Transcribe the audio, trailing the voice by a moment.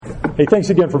Hey,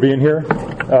 thanks again for being here.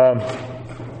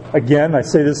 Again, I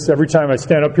say this every time I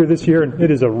stand up here this year, and it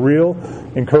is a real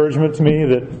encouragement to me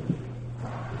that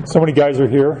so many guys are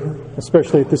here,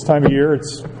 especially at this time of year.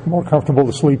 It's more comfortable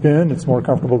to sleep in. It's more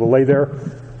comfortable to lay there.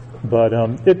 But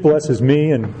it blesses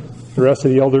me and the rest of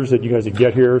the elders that you guys would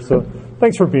get here. So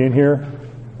thanks for being here.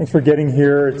 Thanks for getting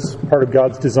here. It's part of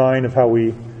God's design of how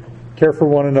we care for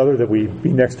one another, that we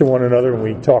be next to one another and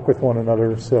we talk with one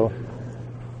another. So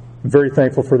I'm very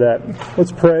thankful for that.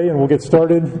 Let's pray and we'll get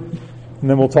started, and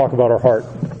then we'll talk about our heart.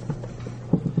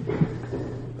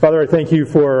 Father, I thank you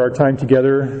for our time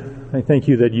together. I thank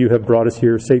you that you have brought us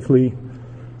here safely.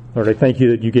 Lord, I thank you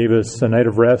that you gave us a night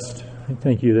of rest. I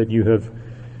thank you that you have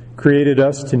created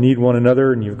us to need one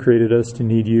another, and you've created us to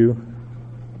need you.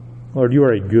 Lord, you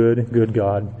are a good, good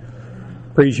God.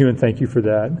 Praise you and thank you for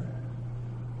that.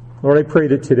 Lord, I pray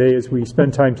that today as we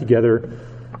spend time together,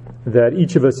 that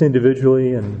each of us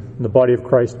individually and the body of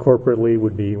Christ corporately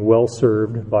would be well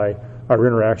served by our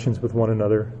interactions with one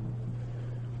another.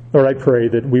 Lord, I pray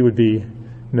that we would be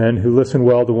men who listen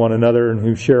well to one another and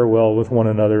who share well with one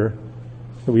another,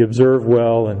 that we observe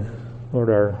well, and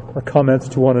Lord, our comments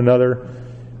to one another,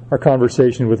 our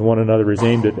conversation with one another is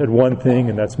aimed at one thing,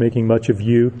 and that's making much of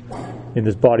you in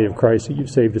this body of Christ that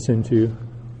you've saved us into.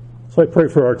 So I pray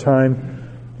for our time.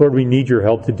 Lord, we need your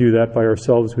help to do that by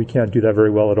ourselves. We can't do that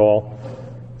very well at all.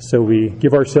 So we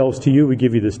give ourselves to you. We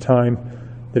give you this time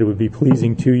that it would be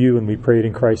pleasing to you, and we pray it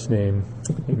in Christ's name.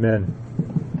 Amen.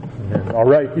 Amen. All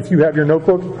right, if you have your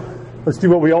notebook, let's do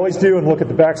what we always do and look at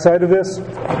the back side of this.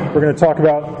 We're going to talk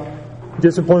about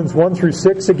disciplines 1 through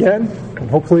 6 again, and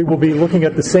hopefully we'll be looking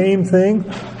at the same thing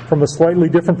from a slightly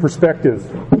different perspective.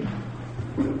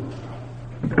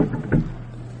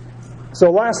 So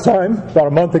last time, about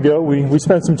a month ago, we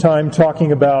spent some time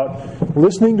talking about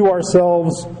listening to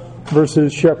ourselves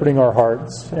versus shepherding our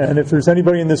hearts. And if there's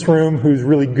anybody in this room who's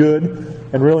really good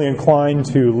and really inclined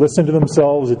to listen to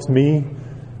themselves, it's me.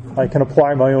 I can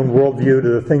apply my own worldview to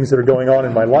the things that are going on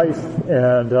in my life,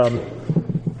 and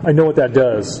I know what that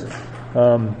does.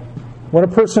 When a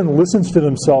person listens to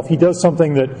themselves, he does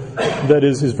something that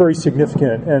is very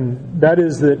significant, and that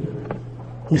is that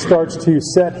he starts to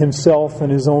set himself and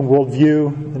his own worldview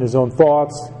and his own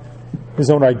thoughts, his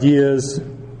own ideas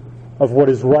of what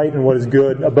is right and what is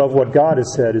good above what God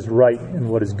has said is right and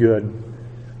what is good.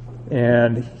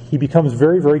 And he becomes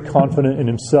very, very confident in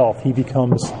himself. He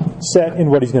becomes set in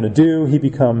what he's going to do. He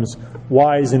becomes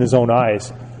wise in his own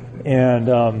eyes. And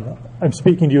I'm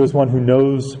speaking to you as one who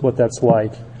knows what that's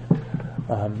like.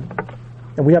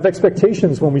 And we have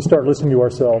expectations when we start listening to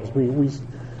ourselves.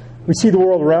 We see the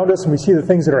world around us and we see the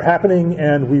things that are happening,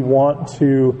 and we want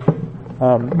to,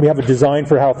 we have a design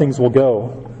for how things will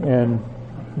go, and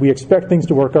we expect things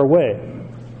to work our way.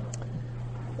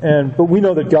 But we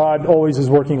know that God always is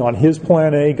working on His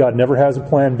plan A. God never has a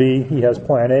plan B. He has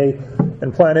plan A,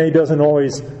 and plan A doesn't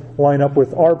always line up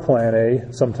with our plan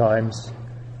A sometimes.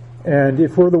 And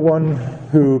if we're the one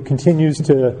who continues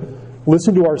to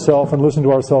listen to ourselves and listen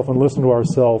to ourselves and listen to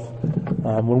ourselves,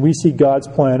 when we see God's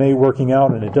plan A working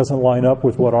out and it doesn't line up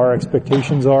with what our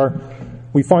expectations are,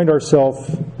 we find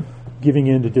ourselves giving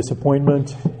in to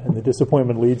disappointment, and the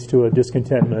disappointment leads to a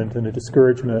discontentment and a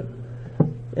discouragement.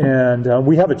 And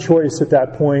we have a choice at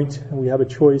that point. We have a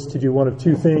choice to do one of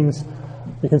two things.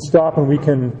 We can stop and we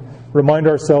can remind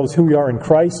ourselves who we are in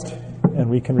Christ, and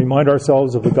we can remind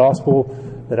ourselves of the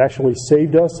gospel that actually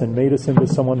saved us and made us into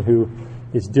someone who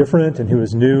is different and who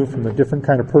is new from the different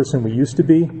kind of person we used to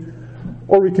be.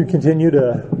 Or we could continue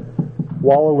to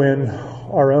wallow in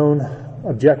our own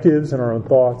objectives and our own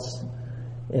thoughts.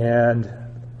 And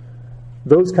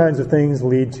those kinds of things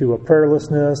lead to a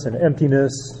prayerlessness and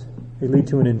emptiness. They lead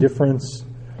to an indifference.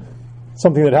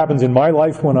 Something that happens in my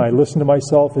life when I listen to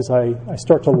myself is I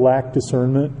start to lack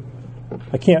discernment.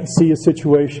 I can't see a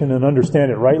situation and understand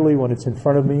it rightly when it's in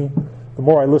front of me. The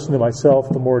more I listen to myself,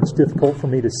 the more it's difficult for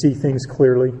me to see things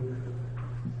clearly.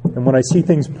 And when I see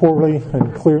things poorly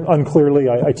and unclearly,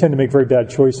 I tend to make very bad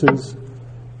choices,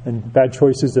 and bad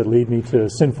choices that lead me to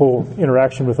sinful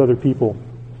interaction with other people.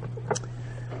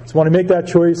 So when I make that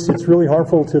choice, it's really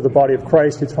harmful to the body of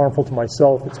Christ. It's harmful to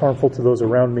myself. It's harmful to those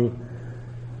around me.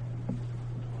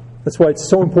 That's why it's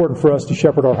so important for us to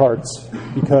shepherd our hearts,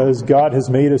 because God has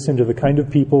made us into the kind of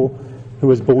people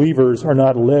who as believers are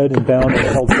not led and bound and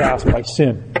held fast by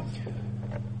sin.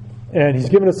 And He's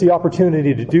given us the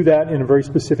opportunity to do that in a very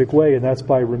specific way, and that's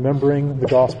by remembering the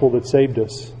gospel that saved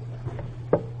us.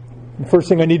 The first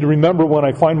thing I need to remember when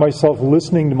I find myself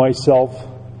listening to myself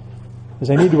is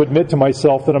I need to admit to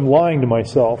myself that I'm lying to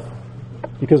myself,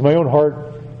 because my own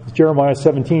heart, as Jeremiah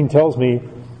 17 tells me,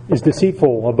 is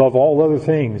deceitful above all other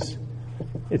things.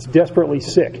 It's desperately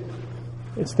sick.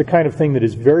 It's the kind of thing that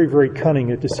is very, very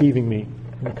cunning at deceiving me,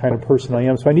 and the kind of person I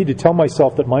am. So I need to tell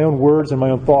myself that my own words and my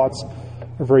own thoughts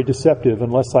are very deceptive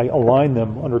unless I align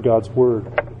them under God's Word.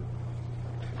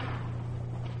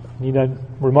 I need to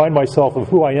remind myself of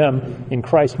who I am in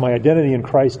Christ. My identity in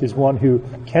Christ is one who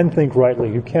can think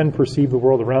rightly, who can perceive the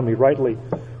world around me rightly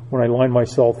when I line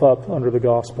myself up under the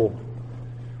gospel.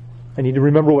 I need to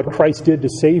remember what Christ did to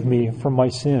save me from my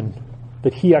sin,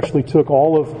 that He actually took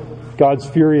all of God's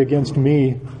fury against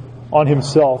me on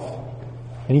Himself,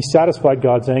 and He satisfied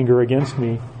God's anger against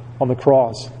me on the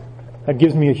cross. That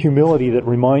gives me a humility that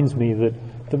reminds me that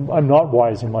I'm not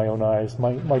wise in my own eyes.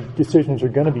 My decisions are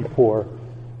going to be poor.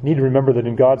 I need to remember that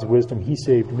in God's wisdom, He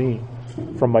saved me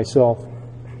from myself.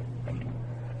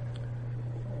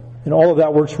 And all of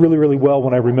that works really, really well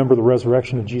when I remember the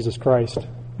resurrection of Jesus Christ.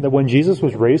 That when Jesus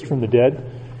was raised from the dead,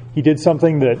 He did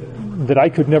something that I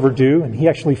could never do, and He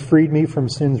actually freed me from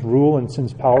sin's rule and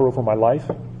sin's power over my life.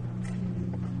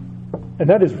 And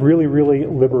that is really, really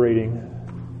liberating.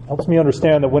 It helps me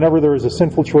understand that whenever there is a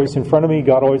sinful choice in front of me,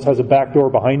 God always has a back door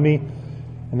behind me,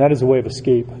 and that is a way of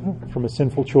escape from a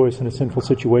sinful choice and a sinful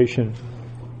situation.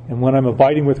 And when I'm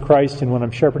abiding with Christ and when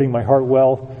I'm shepherding my heart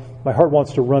well, my heart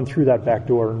wants to run through that back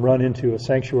door and run into a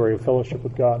sanctuary of fellowship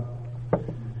with God.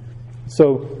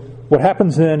 So what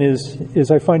happens then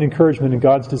is I find encouragement in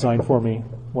God's design for me.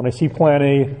 When I see plan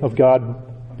A of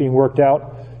God being worked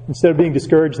out, instead of being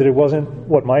discouraged that it wasn't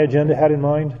what my agenda had in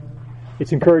mind,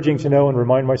 it's encouraging to know and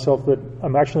remind myself that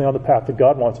I'm actually on the path that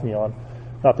God wants me on,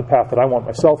 not the path that I want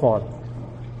myself on.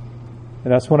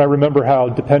 And that's when I remember how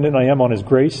dependent I am on His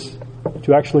grace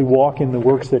to actually walk in the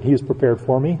works that He has prepared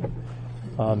for me.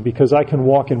 Because I can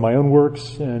walk in my own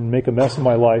works and make a mess of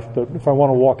my life, but if I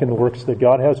want to walk in the works that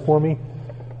God has for me,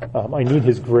 I need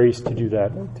His grace to do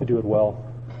that, to do it well.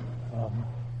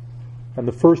 And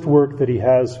the first work that He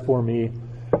has for me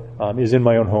is in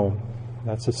my own home.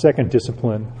 That's the second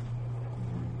discipline.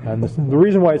 And the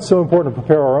reason why it's so important to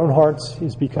prepare our own hearts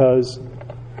is because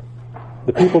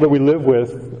the people that we live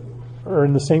with are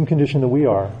in the same condition that we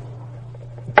are.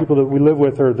 The people that we live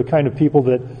with are the kind of people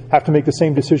that have to make the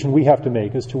same decision we have to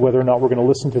make as to whether or not we're going to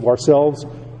listen to ourselves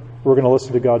or we're going to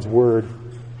listen to God's Word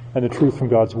and the truth from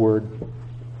God's Word.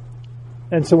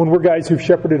 And so when we're guys who've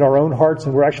shepherded our own hearts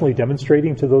and we're actually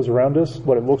demonstrating to those around us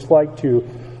what it looks like to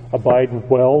abide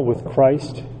well with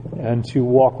Christ and to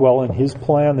walk well in His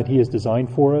plan that He has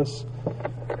designed for us,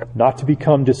 not to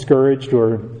become discouraged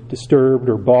or disturbed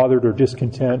or bothered or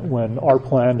discontent when our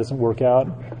plan doesn't work out.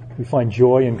 We find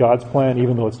joy in God's plan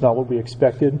even though it's not what we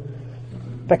expected.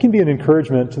 That can be an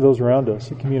encouragement to those around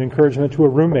us. It can be an encouragement to a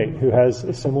roommate who has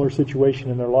a similar situation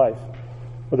in their life.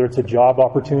 Whether it's a job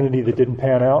opportunity that didn't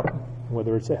pan out,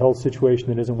 whether it's a health situation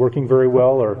that isn't working very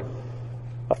well, or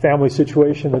a family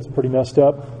situation that's pretty messed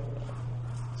up,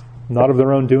 not of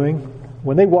their own doing.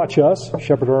 When they watch us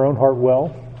shepherd our own heart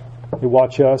well, they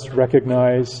watch us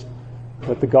recognize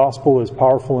that the gospel is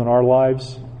powerful in our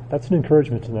lives, that's an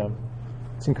encouragement to them.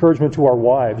 It's encouragement to our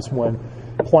wives when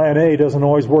plan A doesn't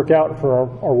always work out for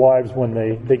our wives when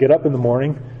they get up in the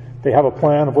morning. They have a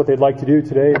plan of what they'd like to do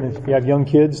today, and if you have young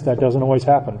kids, that doesn't always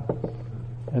happen.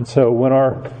 And so when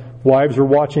our wives are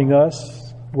watching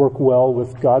us work well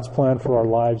with God's plan for our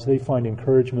lives, they find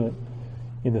encouragement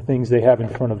in the things they have in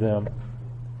front of them.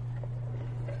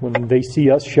 When they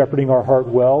see us shepherding our heart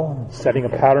well, setting a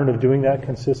pattern of doing that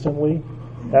consistently,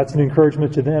 that's an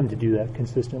encouragement to them to do that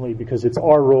consistently, because it's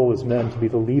our role as men to be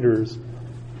the leaders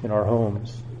in our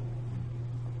homes.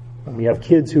 When we have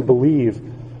kids who believe,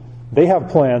 they have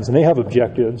plans and they have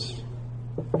objectives,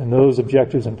 and those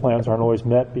objectives and plans aren't always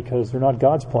met because they're not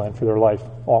God's plan for their life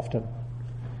often.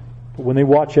 But when they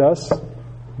watch us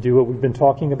do what we've been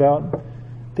talking about,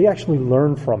 they actually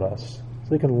learn from us. So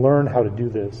they can learn how to do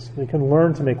this. They can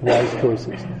learn to make wise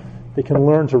choices. They can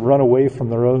learn to run away from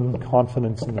their own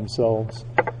confidence in themselves,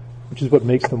 which is what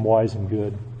makes them wise and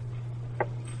good.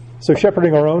 So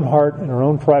shepherding our own heart and our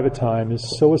own private time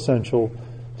is so essential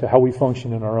to how we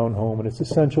function in our own home, and it's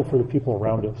essential for the people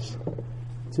around us.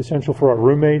 It's essential for our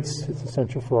roommates. It's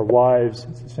essential for our wives.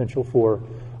 It's essential for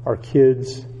our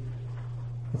kids.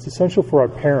 It's essential for our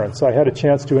parents. I had a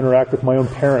chance to interact with my own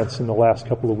parents in the last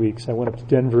couple of weeks. I went up to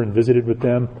Denver and visited with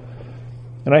them.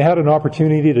 And I had an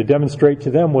opportunity to demonstrate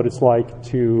to them what it's like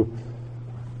to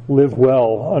live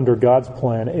well under God's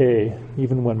plan A,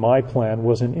 even when my plan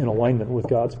wasn't in alignment with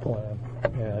God's plan.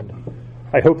 And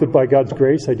I hope that by God's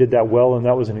grace I did that well, and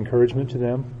that was an encouragement to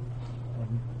them.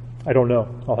 I don't know.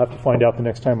 I'll have to find out the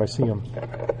next time I see them.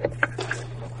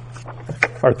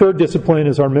 Our third discipline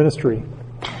is our ministry.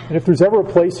 And if there's ever a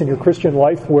place in your Christian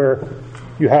life where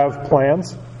you have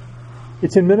plans,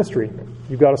 It's in ministry.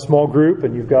 You've got a small group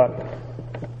and you've got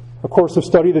a course of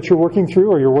study that you're working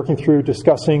through, or you're working through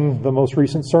discussing the most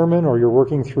recent sermon, or you're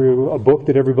working through a book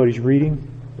that everybody's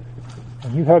reading.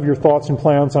 And you have your thoughts and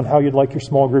plans on how you'd like your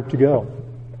small group to go.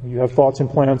 You have thoughts and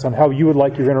plans on how you would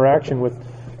like your interaction with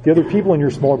the other people in your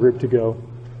small group to go.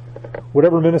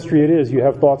 Whatever ministry it is, you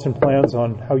have thoughts and plans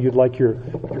on how you'd like your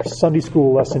Sunday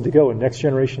school lesson to go in Next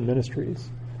Generation Ministries.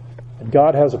 And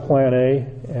God has a plan A,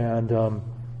 and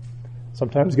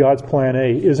sometimes God's plan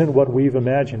A isn't what we've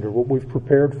imagined or what we've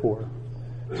prepared for.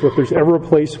 So if there's ever a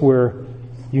place where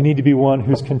you need to be one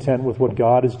who's content with what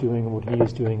God is doing and what He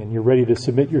is doing, and you're ready to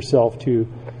submit yourself to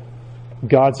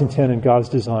God's intent and God's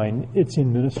design, it's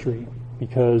in ministry,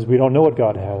 because we don't know what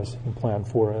God has in plan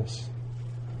for us.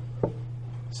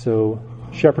 So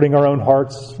shepherding our own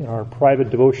hearts in our private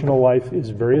devotional life is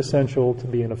very essential to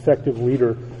be an effective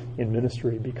leader in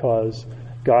ministry, because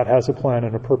God has a plan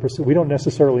and a purpose that we don't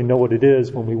necessarily know what it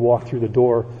is when we walk through the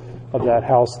door of that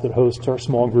house that hosts our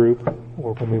small group,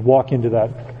 or when we walk into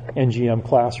that NGM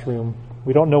classroom.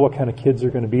 We don't know what kind of kids are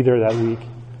going to be there that week,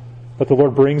 but the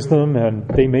Lord brings them, and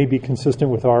they may be consistent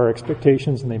with our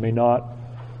expectations and they may not.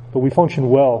 But we function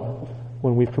well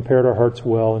when we've prepared our hearts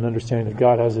well and understanding that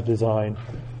God has a design.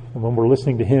 And when we're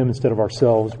listening to Him instead of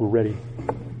ourselves, we're ready.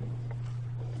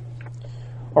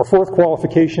 Our fourth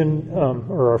qualification,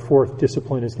 or our fourth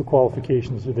discipline, is the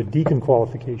qualifications, or the deacon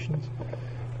qualifications.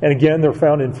 And again, they're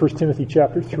found in 1 Timothy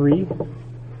chapter 3,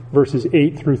 verses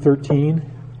 8 through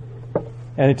 13.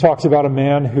 And it talks about a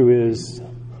man who is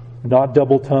not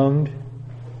double-tongued.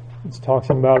 It's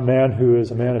talking about a man who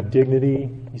is a man of dignity.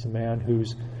 He's a man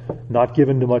who's not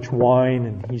given to much wine,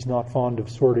 and he's not fond of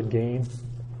sordid gain.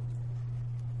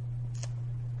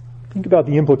 Think about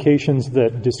the implications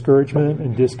that discouragement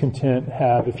and discontent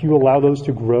have if you allow those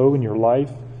to grow in your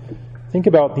life. Think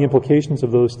about the implications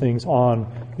of those things on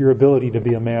your ability to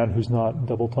be a man who's not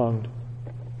double-tongued.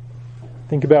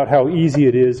 Think about how easy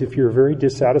it is if you're very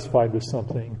dissatisfied with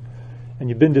something, and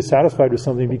you've been dissatisfied with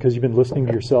something because you've been listening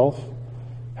to yourself,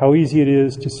 how easy it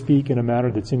is to speak in a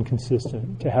manner that's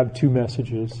inconsistent, to have two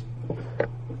messages.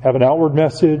 Have an outward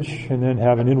message and then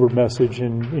have an inward message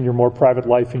in your more private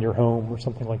life in your home or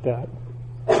something like that.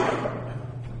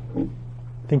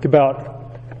 Think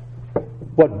about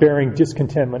what bearing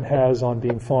discontentment has on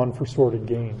being fond for sordid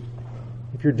gain.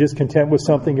 If you're discontent with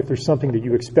something, if there's something that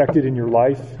you expected in your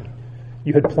life,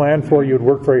 you had planned for, you had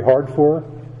worked very hard for,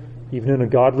 even in a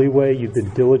godly way, you've been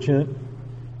diligent,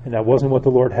 and that wasn't what the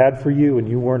Lord had for you, and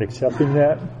you weren't accepting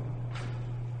that,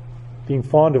 being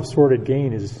fond of sordid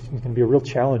gain is going to be a real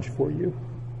challenge for you.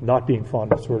 Not being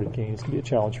fond of sordid gain is going to be a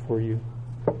challenge for you.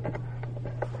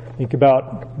 Think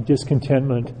about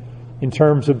discontentment in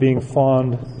terms of being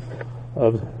fond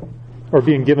of, or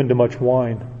being given to much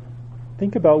wine.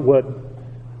 Think about what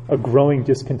a growing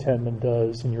discontentment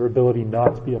does in your ability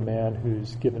not to be a man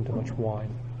who's given to much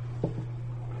wine.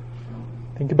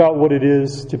 Think about what it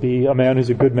is to be a man who's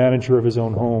a good manager of his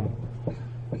own home.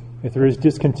 If there is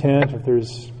discontent, if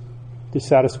there's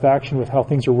dissatisfaction with how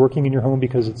things are working in your home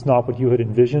because it's not what you had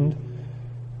envisioned,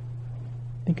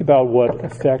 think about what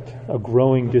effect a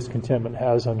growing discontentment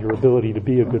has on your ability to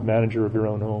be a good manager of your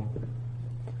own home.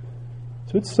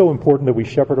 So it's so important that we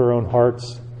shepherd our own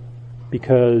hearts,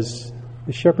 because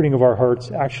the shepherding of our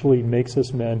hearts actually makes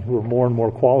us men who are more and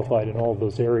more qualified in all of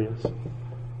those areas.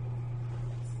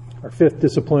 Our fifth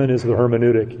discipline is the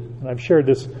hermeneutic. And I've shared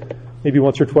this maybe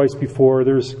once or twice before.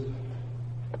 There's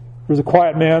a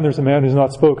quiet man. There's a man who's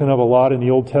not spoken of a lot in the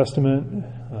Old Testament.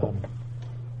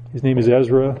 His name is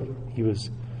Ezra. He was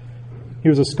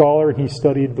a scholar, and he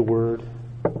studied the Word.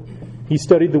 He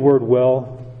studied the Word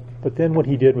well, but then what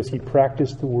he did was he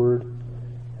practiced the Word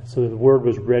so that the Word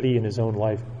was ready in his own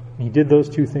life. He did those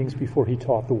two things before he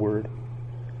taught the Word.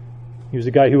 He was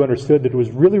a guy who understood that it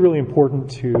was really, really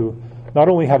important to not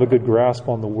only have a good grasp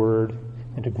on the Word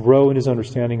and to grow in his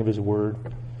understanding of his Word,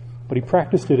 but he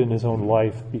practiced it in his own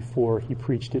life before he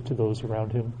preached it to those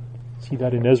around him. See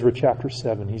that in Ezra chapter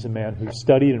 7. He's a man who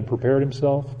studied and prepared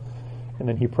himself, and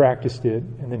then he practiced it,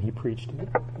 and then he preached it.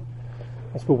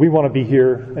 That's what we want to be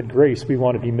here at Grace. We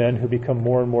want to be men who become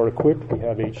more and more equipped. We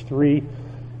have H3.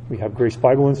 We have Grace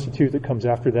Bible Institute that comes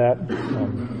after that.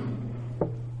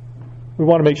 We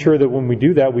want to make sure that when we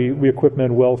do that, we equip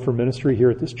men well for ministry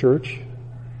here at this church.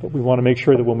 But we want to make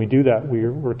sure that when we do that,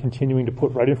 we're continuing to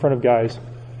put right in front of guys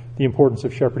the importance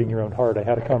of shepherding your own heart. I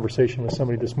had a conversation with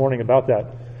somebody this morning about that.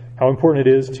 How important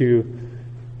it is to,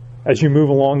 as you move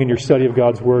along in your study of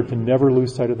God's Word, to never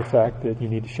lose sight of the fact that you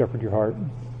need to shepherd your heart,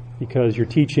 because your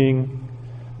teaching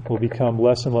will become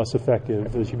less and less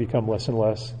effective as you become less and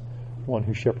less one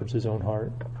who shepherds his own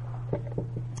heart.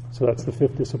 So that's the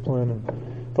fifth discipline.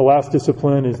 And the last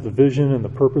discipline is the vision and the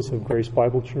purpose of Grace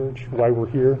Bible Church, why we're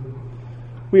here.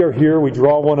 We are here, we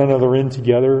draw one another in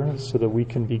together so that we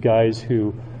can be guys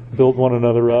who build one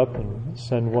another up and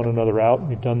send one another out.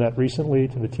 We've done that recently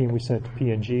to the team we sent to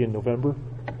PNG in November.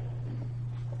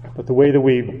 But the way that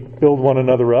we build one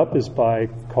another up is by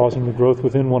causing the growth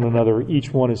within one another.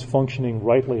 Each one is functioning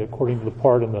rightly according to the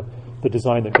part and the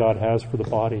design that God has for the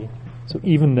body. So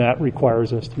even that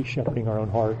requires us to be shepherding our own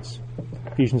hearts.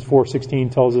 Ephesians 4:16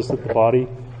 tells us that the body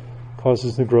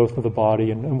causes the growth of the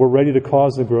body, and we're ready to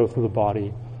cause the growth of the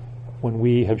body when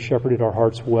we have shepherded our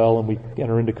hearts well and we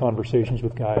enter into conversations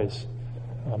with guys,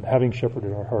 having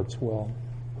shepherded our hearts well.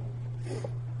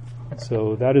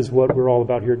 So that is what we're all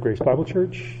about here at Grace Bible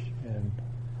Church, and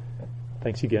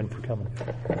thanks again for coming.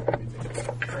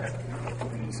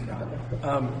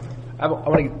 I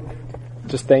want to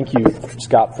just thank you,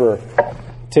 Scott, for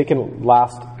taking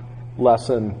last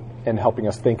lesson and helping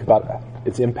us think about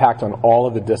its impact on all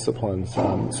of the disciplines.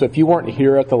 So if you weren't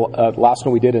here at the last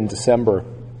one we did in December,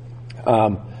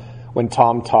 when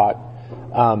Tom taught,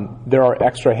 there are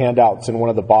extra handouts in one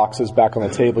of the boxes back on the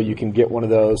table. You can get one of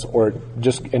those, or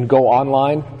and go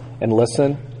online and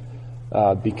listen,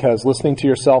 because listening to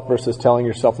yourself versus telling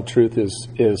yourself the truth is,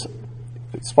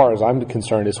 as far as I'm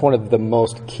concerned, is one of the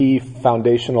most key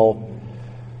foundational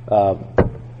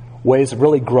ways of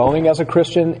really growing as a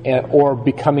Christian, or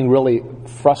becoming really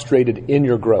frustrated in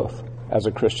your growth as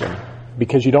a Christian,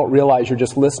 because you don't realize you're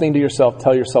just listening to yourself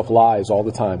tell yourself lies all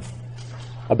the time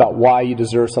about why you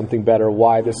deserve something better,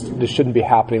 why this shouldn't be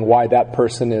happening, why that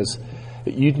person is.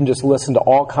 You can just listen to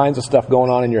all kinds of stuff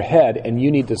going on in your head, and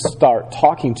you need to start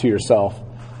talking to yourself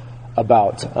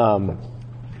about,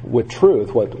 with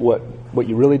truth, what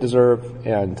you really deserve,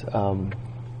 and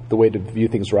the way to view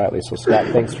things rightly. So Scott,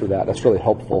 thanks for that. That's really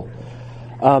helpful.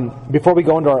 Before we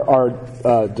go into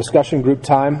our discussion group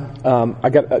time, I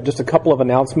got just a couple of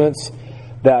announcements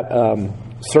that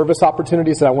service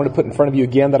opportunities that I want to put in front of you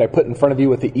again, that I put in front of you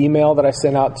with the email that I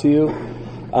sent out to you.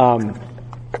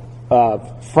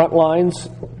 Frontlines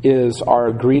is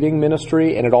our greeting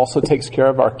ministry, and it also takes care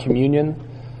of our communion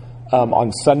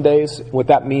on Sundays. What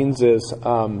that means is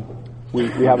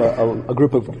we have a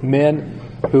group of men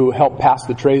who help pass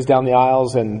the trays down the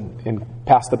aisles and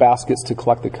pass the baskets to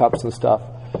collect the cups and stuff.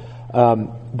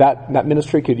 That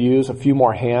ministry could use a few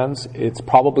more hands. It's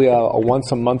probably a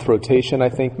once a month rotation, I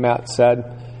think Matt said.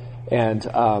 And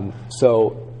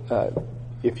so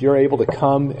if you're able to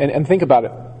come and think about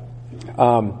it,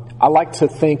 I like to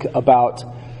think about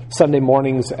Sunday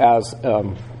mornings as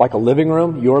like a living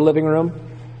room, your living room.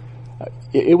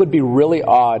 It would be really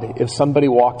odd if somebody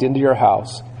walked into your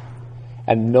house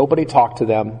and nobody talked to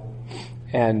them,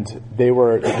 and they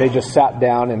just sat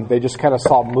down and they just kind of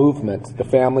saw movement. The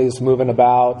family's moving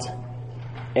about,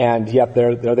 and yet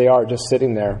there they are just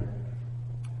sitting there.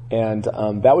 And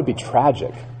that would be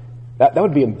tragic. That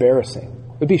would be embarrassing.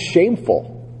 It would be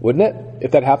shameful, wouldn't it,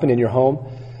 if that happened in your home?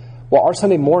 Well, our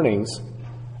Sunday mornings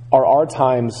are our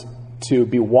times to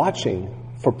be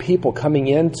watching for people coming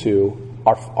into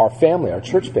our family, our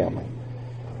church family.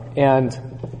 And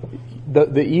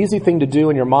the easy thing to do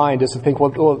in your mind is to think,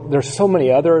 well, there's so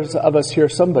many others of us here.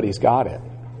 Somebody's got it.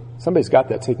 Somebody's got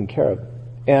that taken care of.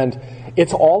 And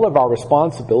it's all of our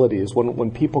responsibilities when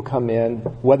people come in,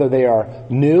 whether they are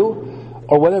new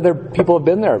or whether people have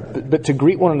been there, but to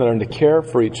greet one another and to care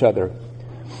for each other.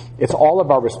 It's all of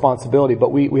our responsibility,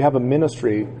 but we have a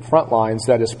ministry, Frontlines,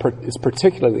 that is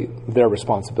particularly their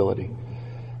responsibility.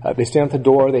 They stand at the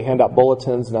door, they hand out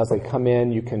bulletins, and as they come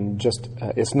in, you can just,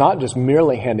 it's not just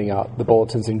merely handing out the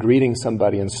bulletins and greeting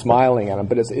somebody and smiling at them,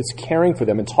 but it's caring for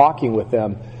them and talking with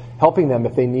them, helping them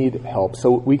if they need help. So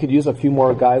we could use a few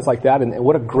more guys like that, and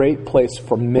what a great place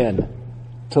for men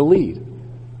to lead,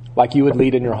 like you would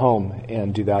lead in your home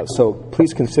and do that. So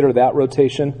please consider that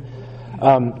rotation.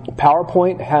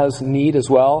 PowerPoint has need as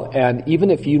well, and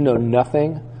even if you know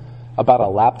nothing about a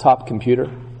laptop computer,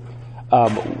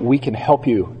 we can help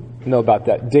you know about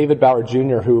that. David Bauer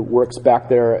Jr., who works back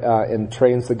there and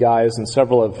trains the guys, and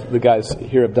several of the guys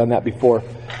here have done that before,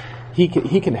 he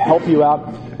can help you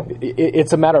out.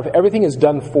 It's a matter of everything is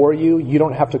done for you. You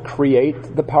don't have to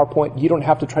create the PowerPoint. You don't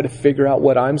have to try to figure out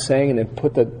what I'm saying and then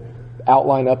put the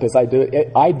outline up as I do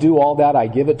it. I do all that. I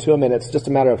give it to him, and it's just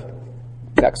a matter of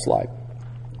next slide.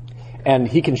 And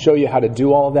he can show you how to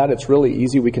do all of that. It's really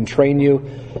easy. We can train you.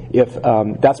 If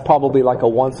that's probably like a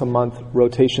once a month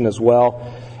rotation as well.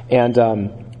 And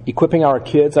equipping our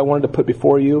kids, I wanted to put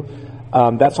before you.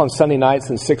 That's on Sunday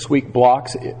nights in 6-week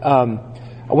blocks.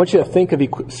 I want you to think of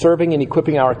serving and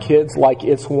equipping our kids like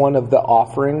it's one of the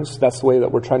offerings. That's the way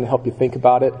that we're trying to help you think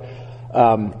about it.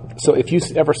 So if you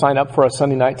ever sign up for a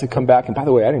Sunday night to come back, and by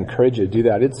the way, I'd encourage you to do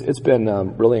that. It's been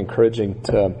really encouraging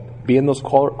to be in those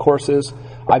courses.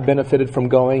 I've benefited from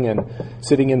going and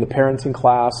sitting in the parenting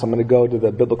class. I'm going to go to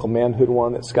the biblical manhood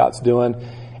one that Scott's doing.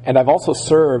 And I've also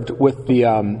served with the,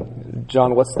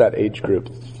 John, what's that age group?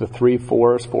 The 3,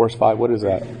 4s, 5, what is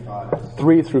that?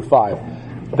 3 through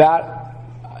 5. That,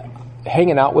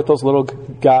 hanging out with those little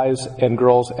guys and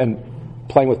girls and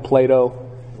playing with Play-Doh,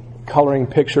 coloring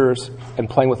pictures and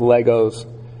playing with Legos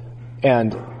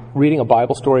and reading a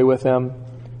Bible story with them,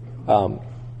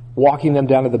 walking them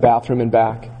down to the bathroom and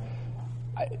back.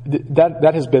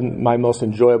 That has been my most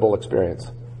enjoyable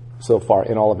experience so far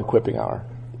in all of Equipping Hour.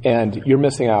 And you're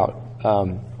missing out.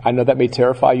 I know that may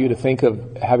terrify you to think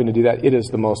of having to do that. It is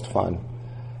the most fun.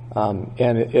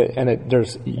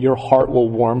 Your heart will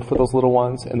warm for those little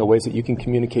ones and the ways that you can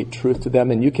communicate truth to them,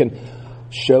 and you can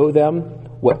show them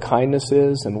what kindness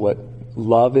is and what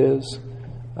love is,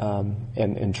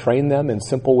 and train them in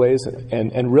simple ways,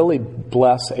 and really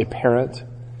bless a parent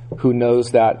who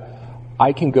knows that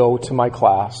I can go to my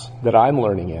class that I'm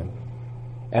learning in,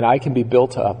 and I can be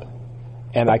built up,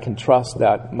 and I can trust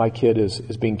that my kid is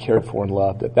being cared for and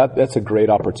loved. That's a great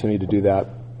opportunity to do that.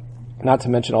 Not to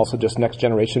mention also just Next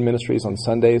Generation Ministries on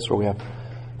Sundays, where we have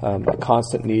a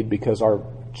constant need because our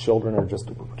children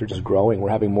they're just growing. We're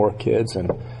having more kids,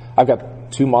 and I've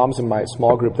got 2 moms in my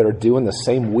small group that are due in the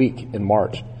same week in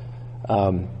March,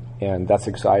 and that's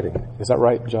exciting. Is that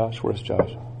right, Josh? Where's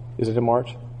Josh? Is it in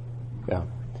March? Yeah.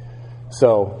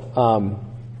 So,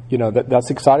 that's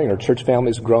exciting. Our church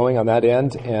family is growing on that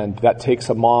end, and that takes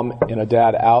a mom and a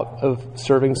dad out of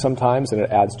serving sometimes, and it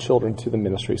adds children to the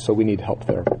ministry. So we need help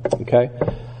there. Okay?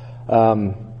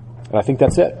 And I think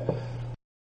that's it.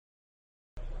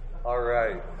 All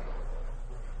right.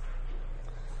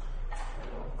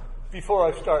 Before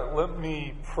I start, let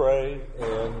me pray,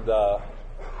 and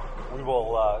we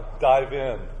will dive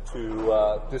in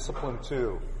to Discipline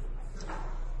 2.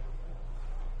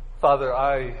 Father,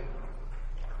 I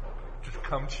just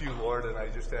come to you, Lord, and I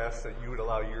just ask that you would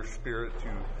allow your Spirit to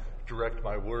direct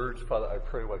my words. Father, I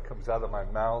pray what comes out of my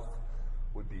mouth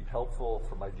would be helpful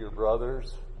for my dear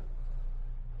brothers,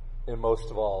 and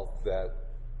most of all, that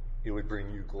it would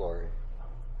bring you glory.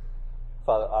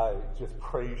 Father, I just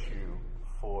praise you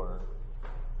for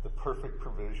the perfect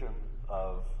provision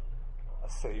of a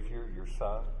Savior, your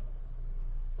Son.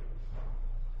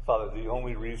 Father, the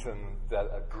only reason that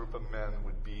a group of men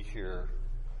would be here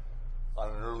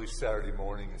on an early Saturday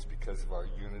morning is because of our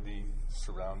unity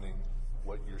surrounding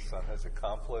what your Son has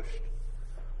accomplished.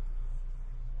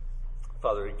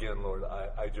 Father, again, Lord,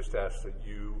 I just ask that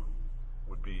you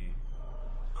would be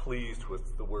pleased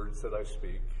with the words that I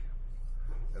speak.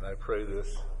 And I pray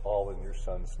this all in your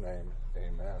Son's name.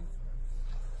 Amen.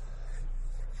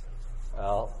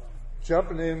 Now,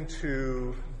 jumping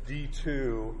into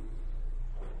D2,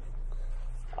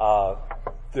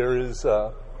 there is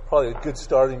probably a good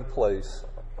starting place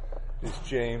is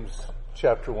James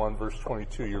chapter 1, verse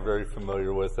 22. You're very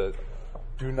familiar with it.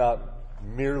 Do not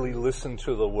merely listen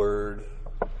to the word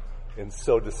and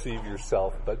so deceive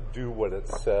yourself, but do what it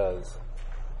says.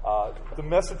 The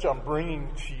message I'm bringing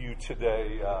to you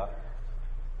today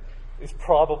is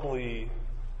probably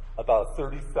about a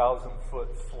 30,000-foot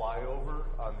flyover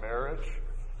on marriage.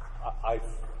 I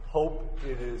hope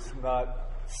it is not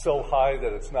so high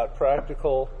that it's not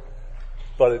practical,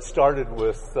 but it started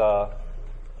with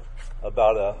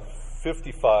about a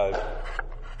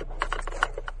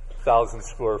 55,000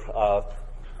 square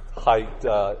height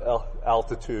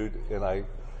altitude, and I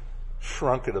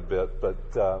shrunk it a bit. But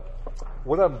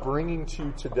what I'm bringing to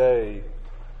you today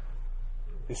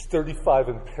is 35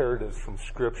 imperatives from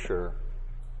Scripture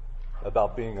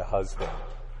about being a husband.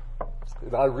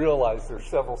 And I realize there's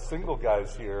several single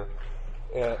guys here,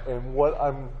 and what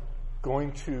I'm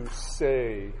going to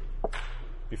say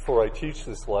before I teach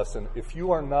this lesson, if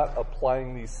you are not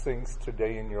applying these things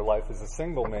today in your life as a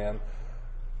single man,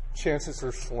 chances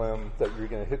are slim that you're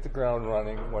going to hit the ground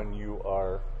running when you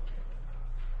are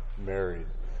married.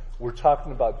 We're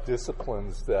talking about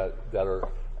disciplines that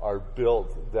are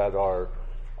built, that are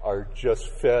just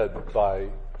fed by,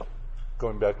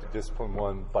 going back to discipline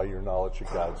 1, by your knowledge of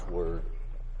God's Word.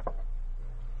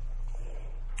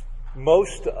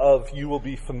 Most of you will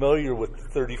be familiar with the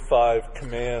 35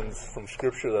 commands from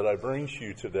Scripture that I bring to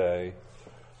you today,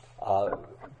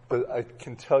 but I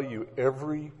can tell you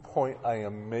every point I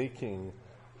am making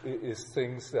is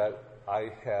things that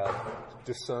I have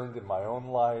discerned in my own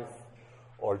life,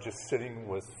 or just sitting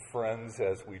with friends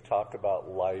as we talk about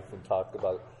life and talk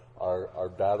about our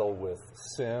battle with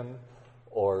sin,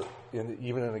 or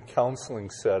even in a counseling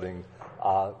setting,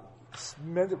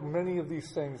 Many of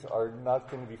these things are not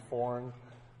going to be foreign,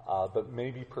 but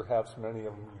maybe perhaps many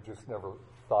of them you just never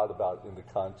thought about in the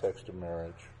context of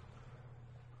marriage.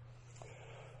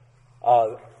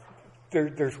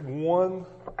 There's one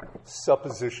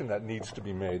supposition that needs to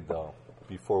be made, though,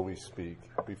 before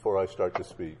I start to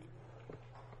speak,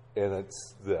 and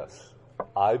it's this.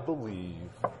 I believe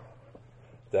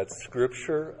that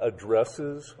Scripture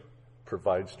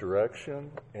provides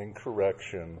direction and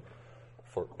correction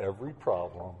for every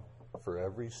problem, for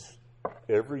every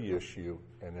issue,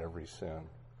 and every sin.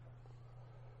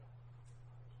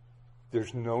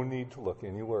 There's no need to look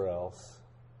anywhere else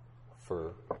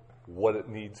for what it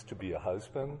needs to be a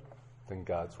husband than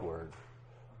God's Word.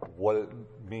 What it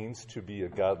means to be a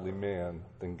godly man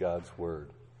than God's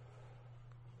Word.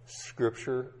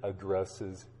 Scripture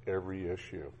addresses every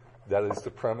issue. That is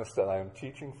the premise that I am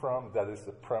teaching from. That is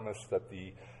the premise that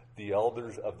the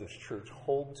elders of this church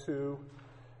hold to.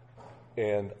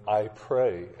 And I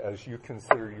pray, as you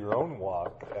consider your own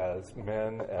walk as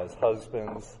men, as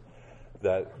husbands,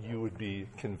 that you would be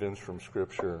convinced from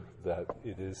Scripture that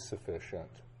it is sufficient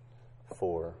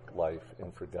for life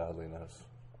and for godliness.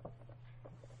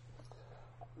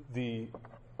 The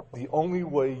only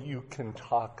way you can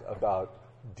talk about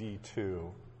D2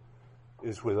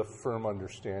 is with a firm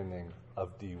understanding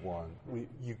of D1.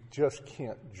 You just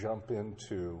can't jump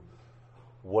into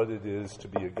what it is to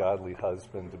be a godly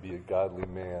husband, to be a godly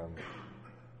man,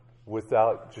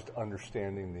 without just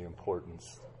understanding the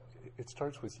importance. It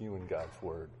starts with you and God's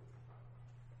Word.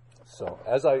 So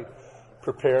as I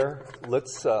prepare,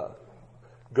 let's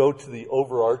go to the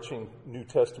overarching New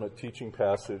Testament teaching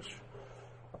passage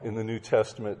in the New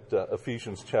Testament,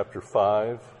 Ephesians chapter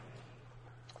 5.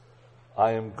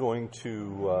 I am going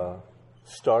to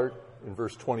start in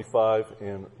verse 25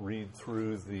 and read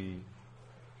through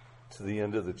to the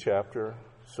end of the chapter.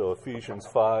 So Ephesians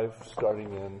 5,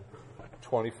 starting in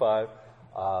 25.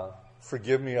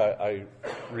 Forgive me, I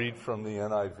read from the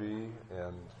NIV,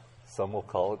 and some will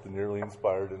call it the nearly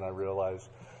inspired, and I realize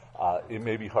it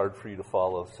may be hard for you to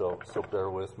follow, so bear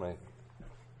with me.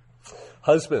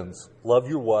 Husbands, love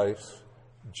your wives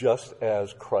just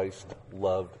as Christ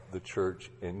loved the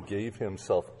church and gave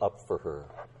himself up for her,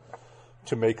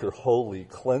 to make her holy,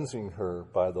 cleansing her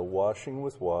by the washing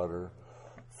with water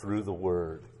through the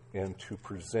word, and to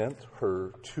present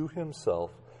her to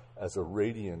himself as a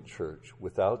radiant church,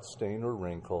 without stain or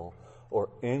wrinkle or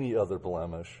any other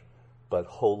blemish, but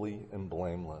holy and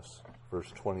blameless.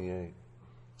 Verse 28.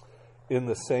 In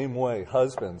the same way,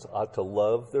 husbands ought to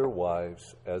love their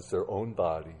wives as their own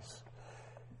bodies.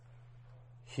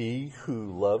 He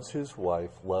who loves his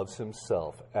wife loves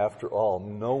himself. After all,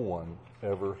 no one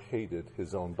ever hated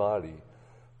his own body,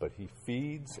 but he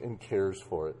feeds and cares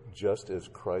for it, just as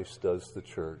Christ does the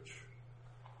church.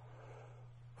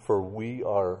 For we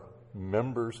are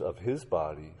members of his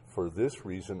body. For this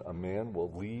reason, a man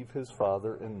will leave his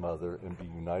father and mother and be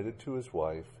united to his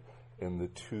wife, and the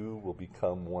two will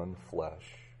become one flesh.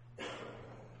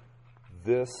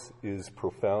 This is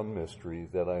profound mystery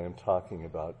that I am talking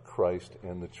about, Christ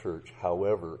and the church.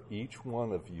 However, each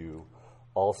one of you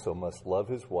also must love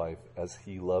his wife as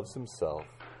he loves himself,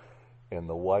 and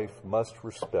the wife must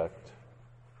respect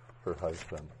her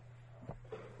husband.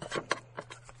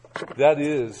 That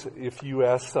is, if you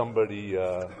ask somebody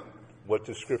what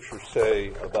does Scripture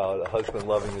say about a husband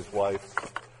loving his wife,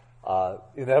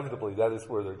 inevitably that is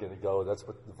where they're going to go. That's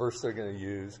what the verse they're going to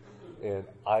use. And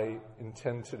I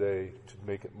intend today to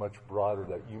make it much broader,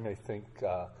 that you may think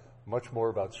much more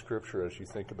about Scripture as you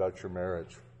think about your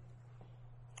marriage.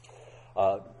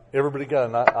 Everybody got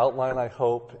an outline, I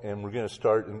hope, and we're going to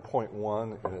start in point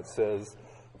 1, and it says,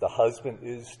 the husband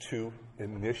is to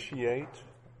initiate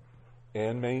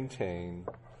and maintain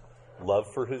love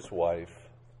for his wife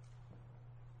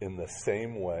in the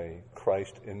same way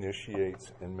Christ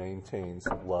initiates and maintains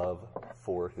love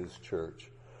for his church.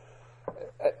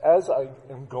 As I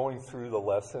am going through the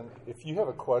lesson, if you have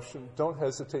a question, don't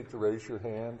hesitate to raise your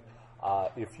hand.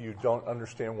 If you don't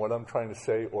understand what I'm trying to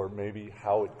say, or maybe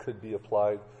how it could be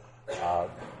applied,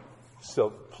 so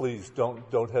please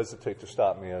don't hesitate to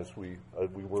stop me as we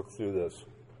work through this.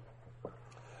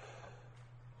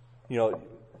 You know,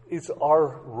 it's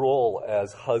our role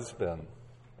as husband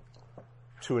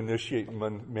to initiate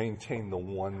and maintain the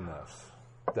oneness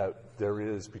that there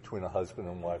is between a husband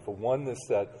and wife, a oneness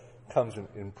that comes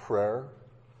in prayer.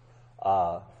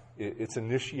 It's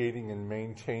initiating and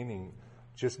maintaining,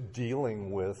 just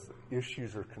dealing with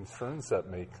issues or concerns that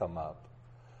may come up.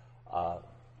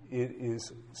 It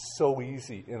is so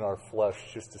easy in our flesh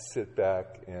just to sit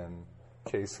back and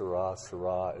que sera,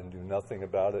 sera, and do nothing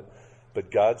about it. But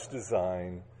God's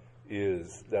design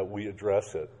is that we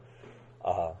address it,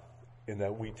 and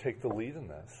that we take the lead in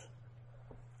this.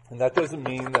 And that doesn't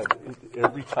mean that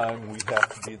every time we have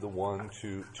to be the one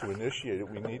to initiate it.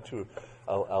 We need to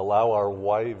allow our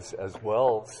wives as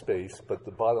well space, but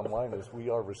the bottom line is we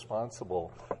are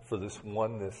responsible for this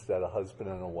oneness that a husband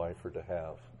and a wife are to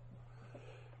have.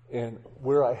 And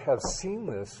where I have seen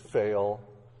this fail,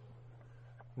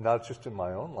 not just in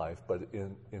my own life, but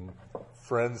in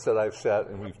friends that I've sat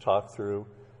and we've talked through,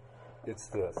 it's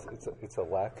this. It's a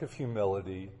lack of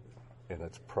humility and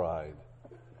it's pride.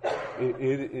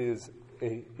 It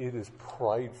is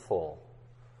prideful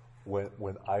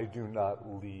when I do not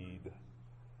lead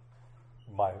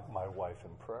my wife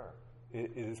in prayer.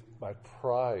 It is my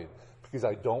pride because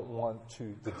I don't want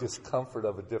the discomfort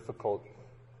of a difficult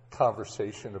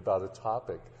conversation about a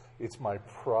topic. It's my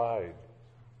pride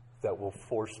that will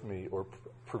force me or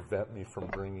prevent me from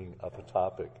bringing up a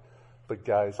topic. But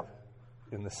guys,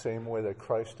 in the same way that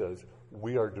Christ does,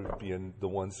 we are to be the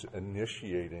ones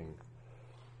initiating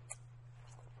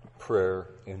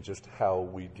prayer and just how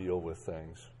we deal with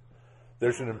things.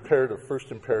 There's an imperative,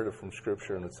 first imperative from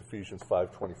Scripture, and it's Ephesians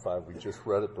 5:25. We just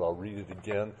read it, but I'll read it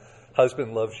again.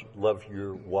 Husband, love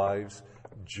your wives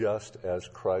just as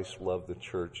Christ loved the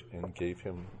church and gave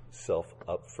himself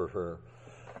up for her.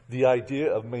 The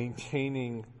idea of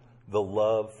maintaining the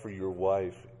love for your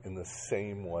wife in the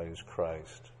same way as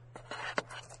Christ.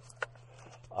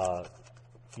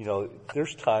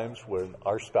 There's times when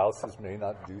our spouses may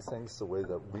not do things the way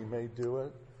that we may do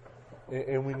it,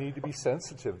 and we need to be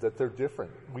sensitive that they're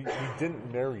different. We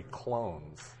didn't marry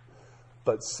clones,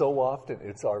 but so often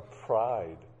it's our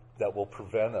pride that will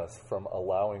prevent us from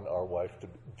allowing our wife to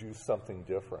do something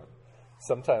different.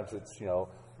 Sometimes it's,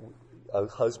 a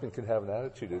husband can have an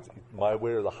attitude, it's my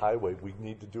way or the highway, we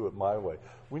need to do it my way.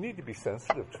 We need to be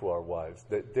sensitive to our wives,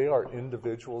 that they are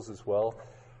individuals as well,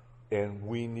 and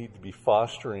we need to be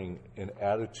fostering an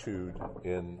attitude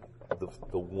in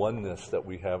the oneness that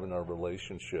we have in our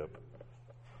relationship.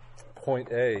 Point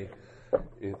A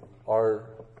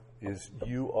is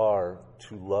you are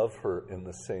to love her in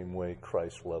the same way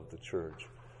Christ loved the church.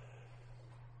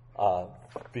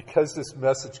 Because this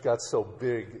message got so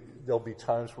big, there'll be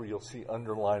times where you'll see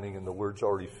underlining and the words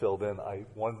already filled in. I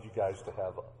wanted you guys to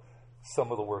have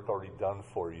some of the work already done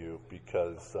for you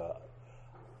because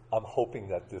I'm hoping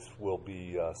that this will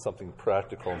be something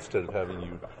practical instead of having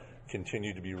you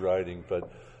continue to be writing.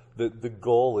 But the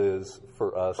goal is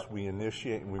for us, we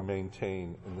initiate and we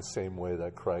maintain in the same way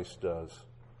that Christ does.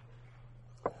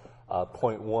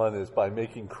 Point 1 is by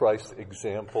making Christ's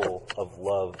example of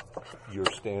love your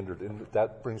standard. And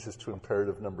that brings us to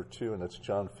imperative number 2, and that's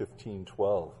John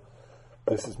 15:12.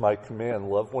 This is my command,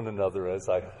 love one another as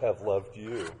I have loved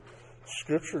you.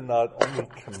 Scripture not only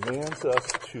commands us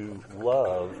to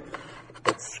love,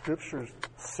 but Scripture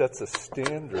sets a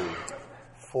standard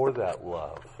for that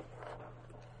love.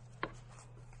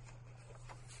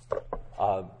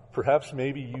 Perhaps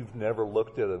maybe you've never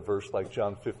looked at a verse like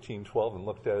John 15:12 and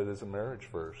looked at it as a marriage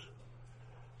verse.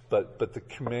 But the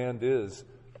command is,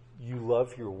 you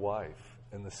love your wife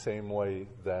in the same way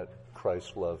that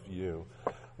Christ loves you.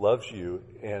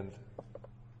 And,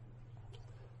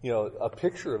 a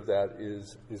picture of that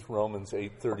is Romans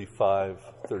 8:35,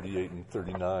 38, and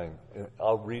 39. And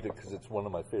I'll read it because it's one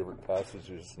of my favorite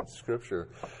passages in Scripture.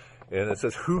 And it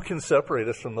says, who can separate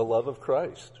us from the love of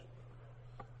Christ?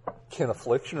 Can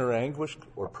affliction or anguish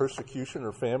or persecution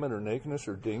or famine or nakedness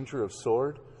or danger of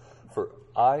sword? For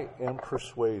I am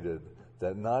persuaded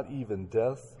that not even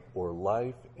death or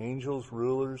life, angels,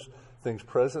 rulers, things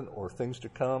present or things to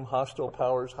come, hostile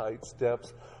powers, heights,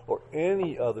 depths, or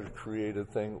any other created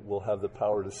thing will have the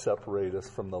power to separate us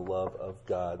from the love of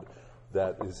God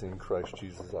that is in Christ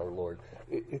Jesus our Lord.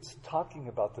 It's talking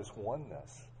about this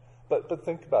oneness. But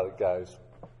think about it, guys.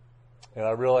 And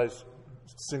I realize,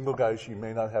 single guys, you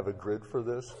may not have a grid for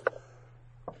this,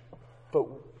 but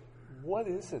what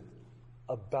is it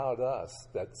about us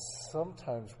that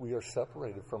sometimes we are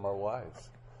separated from our wives?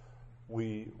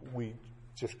 We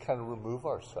just kind of remove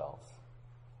ourselves.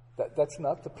 That's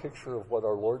not the picture of what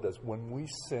our Lord does. When we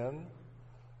sin,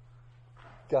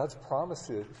 God's promise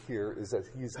here is that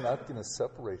He's not going to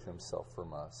separate Himself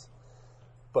from us.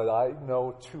 But I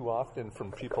know too often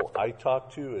from people I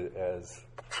talk to, as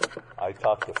I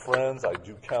talk to friends, I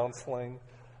do counseling,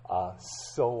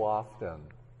 so often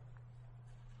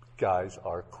guys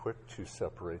are quick to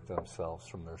separate themselves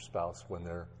from their spouse when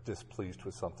they're displeased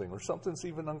with something or something's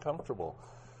even uncomfortable.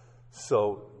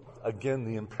 So, again,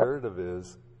 the imperative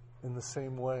is, in the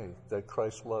same way that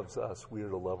Christ loves us, we are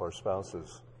to love our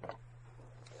spouses.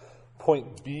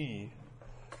 Point B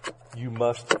you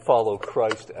must follow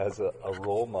Christ as a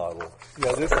role model.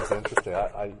 Yeah, this is interesting.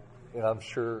 And I'm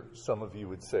sure some of you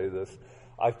would say this.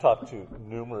 I've talked to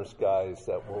numerous guys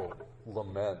that will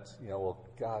lament, well,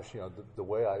 gosh, the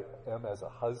way I am as a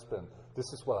husband,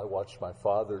 this is what I watched my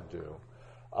father do.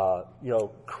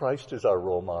 Christ is our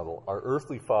role model. Our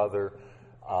earthly father,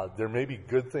 there may be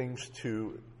good things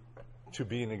to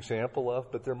be an example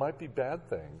of, but there might be bad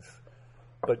things.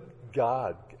 But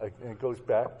God, and it goes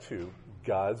back to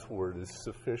God's word is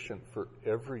sufficient for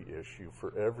every issue,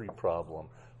 for every problem,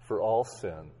 for all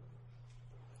sin.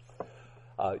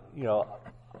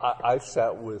 I've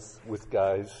sat with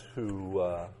guys who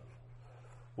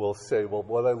will say, well,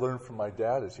 what I learned from my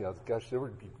dad is, gosh, there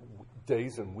would be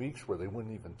days and weeks where they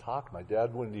wouldn't even talk. My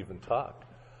dad wouldn't even talk.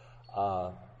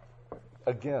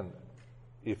 Again,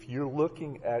 if you're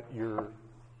looking at your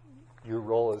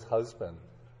role as husband,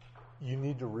 you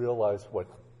need to realize what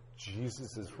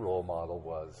Jesus' role model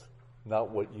was,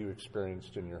 not what you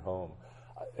experienced in your home.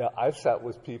 I've sat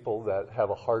with people that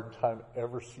have a hard time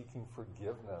ever seeking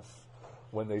forgiveness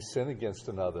when they sin against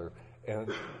another,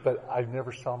 but I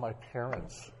never saw my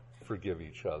parents forgive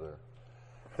each other.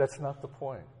 That's not the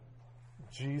point.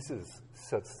 Jesus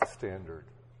sets the standard.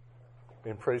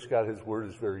 And praise God, His Word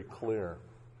is very clear.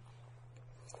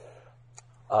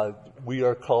 We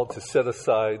are called to set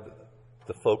aside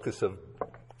the focus of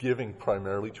giving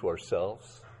primarily to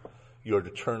ourselves. You are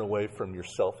to turn away from your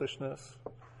selfishness,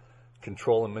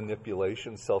 control and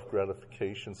manipulation,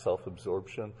 self-gratification,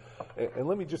 self-absorption. And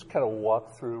let me just kind of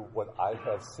walk through what I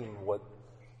have seen, what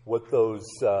those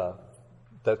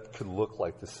that could look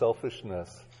like. The selfishness,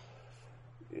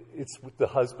 it's the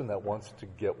husband that wants to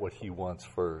get what he wants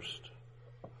first.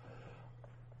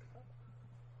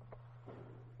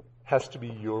 Has to be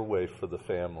your way for the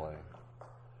family.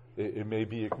 It may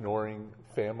be ignoring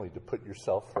family to put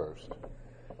yourself first.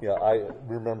 I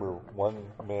remember one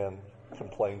man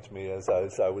complained to me as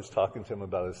I was talking to him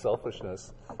about his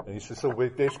selfishness, and he said, so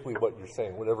basically what you're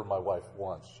saying, whatever my wife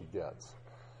wants, she gets.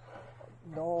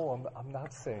 No, I'm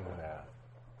not saying that.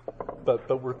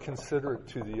 But we're considerate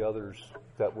to the others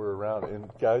that we're around. And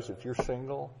guys, if you're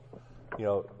single,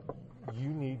 you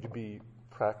need to be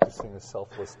practicing a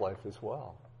selfless life as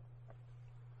well.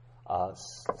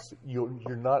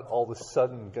 You're not all of a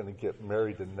sudden going to get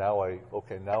married and now I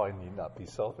need not be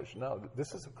selfish. No,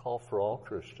 this is a call for all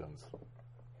Christians.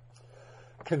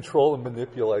 Control and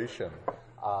manipulation.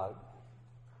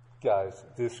 Guys,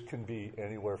 this can be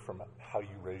anywhere from how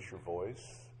you raise your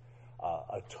voice,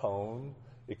 a tone.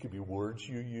 It could be words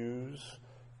you use,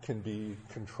 can be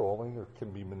controlling or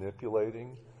can be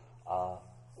manipulating.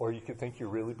 Or you could think you're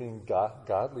really being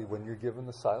godly when you're given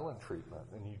the silent treatment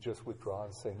and you just withdraw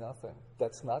and say nothing.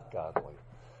 That's not godly.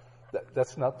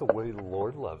 That's not the way the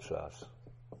Lord loves us.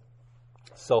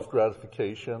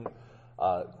 Self-gratification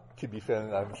could be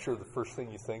found. I'm sure the first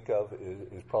thing you think of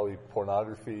is probably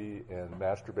pornography and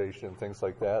masturbation and things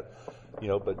like that.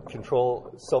 But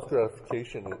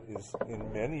self-gratification is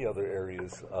in many other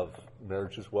areas of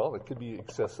marriage as well. It could be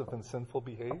excessive and sinful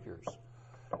behaviors.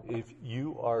 If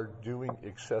you are doing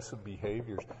excessive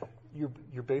behaviors,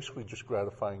 you're basically just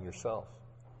gratifying yourself.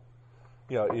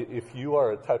 If you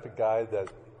are a type of guy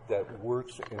that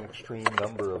works an extreme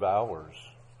number of hours,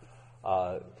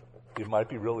 it might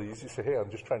be really easy to say, hey,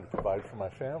 I'm just trying to provide for my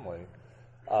family.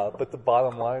 But the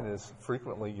bottom line is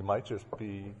frequently you might just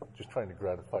be just trying to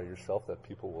gratify yourself that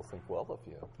people will think well of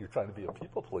you. You're trying to be a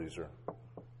people pleaser.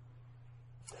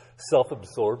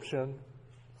 Self-absorption.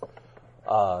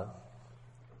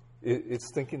 It's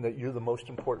thinking that you're the most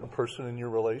important person in your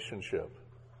relationship.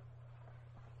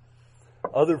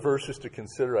 Other verses to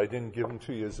consider, I didn't give them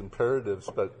to you as imperatives,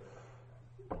 but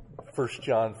 1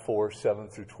 John 4, 7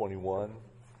 through 21,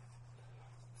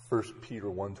 1 Peter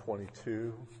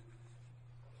 1:22,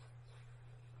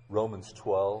 Romans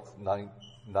 12,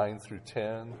 9 through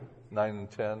 10, 9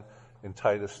 and 10, and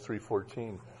Titus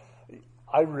 3:14.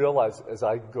 I realize as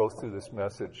I go through this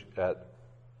message at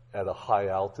a high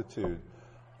altitude,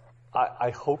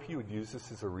 I hope you would use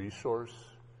this as a resource,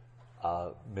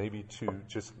 maybe to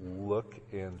just look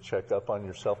and check up on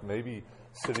yourself, maybe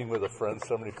sitting with a friend,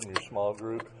 somebody from your small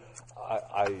group.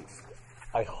 I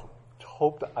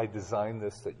hope that I designed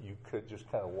this that you could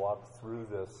just kind of walk through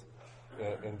this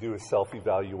and do a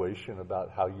self-evaluation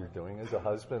about how you're doing as a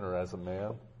husband or as a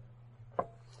man.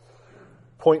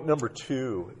 Point number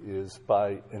 2 is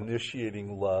by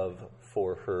initiating love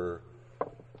for her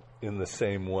in the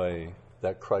same way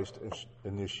that Christ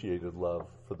initiated love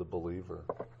for the believer.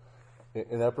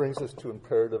 And that brings us to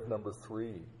imperative number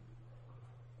 3.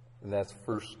 And that's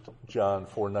 1 John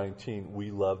 4:19. We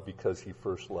love because he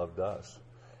first loved us.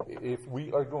 If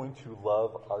we are going to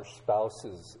love our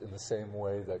spouses in the same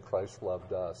way that Christ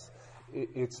loved us,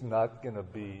 it's not going to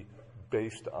be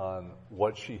based on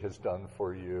what she has done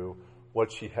for you,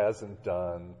 what she hasn't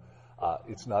done.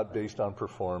 It's not based on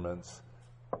performance,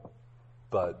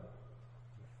 but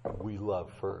we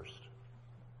love first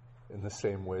in the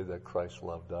same way that Christ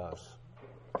loved us.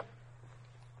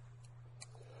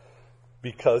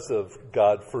 Because of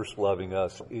God first loving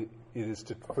us, it is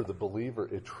for the believer,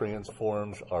 it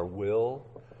transforms our will,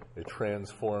 it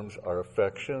transforms our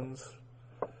affections,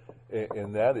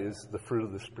 and that is the fruit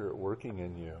of the Spirit working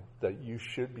in you, that you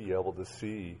should be able to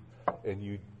see, and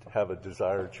you have a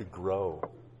desire to grow,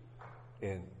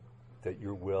 and that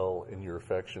your will and your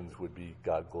affections would be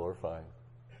God glorifying.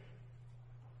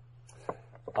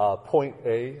 Point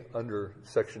A under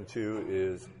section 2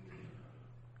 is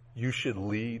you should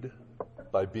lead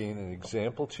by being an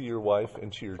example to your wife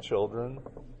and to your children.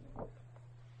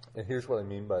 And here's what I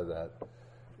mean by that.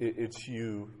 It's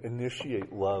you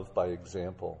initiate love by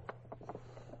example,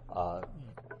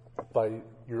 by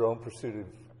your own pursuit of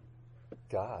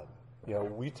God. You know,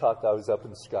 I was up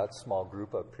in Scott's small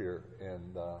group up here,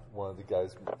 and one of the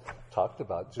guys talked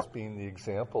about just being the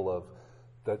example of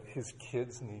that his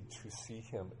kids need to see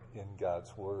him in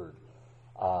God's Word.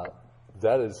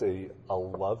 That is a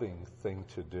loving thing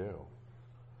to do.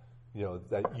 You know,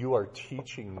 that you are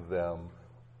teaching them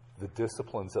the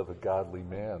disciplines of a godly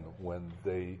man.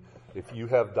 If you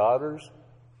have daughters,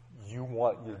 you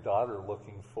want your daughter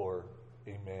looking for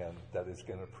a man that is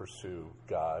going to pursue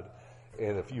God.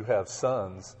 And if you have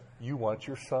sons, you want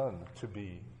your son to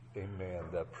be a man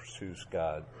that pursues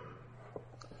God.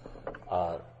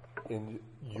 And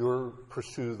your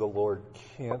pursuit of the Lord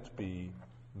can't be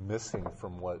missing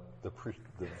from what the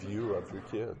view of your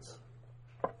kids.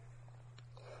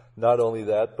 Not only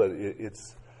that, but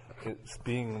it's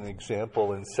being an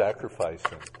example in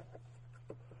sacrificing,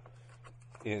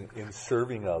 in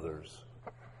serving others.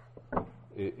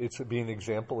 It's being an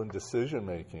example in decision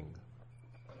making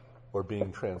or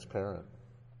being transparent.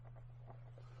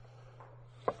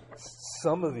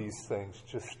 Some of these things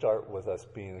just start with us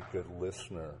being a good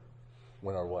listener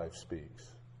when our wife speaks.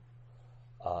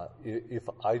 If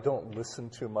I don't listen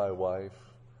to my wife,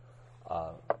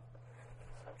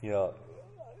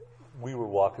 we were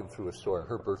walking through a store, and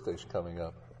her birthday's coming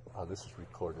up. Oh, this is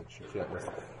recorded. She can't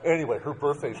listen. Anyway, her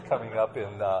birthday's coming up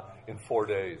in 4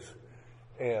 days.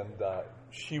 And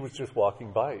she was just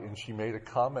walking by, and she made a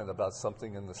comment about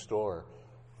something in the store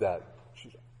that,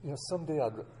 someday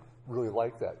I'd really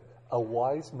like that. A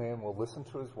wise man will listen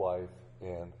to his wife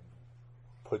and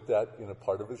put that in a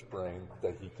part of his brain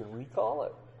that he can recall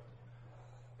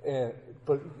it.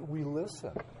 But we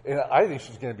listen. And I think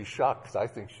she's going to be shocked, because I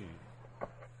think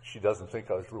she doesn't think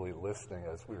I was really listening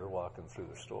as we were walking through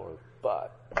the store.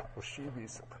 But will she be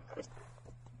surprised?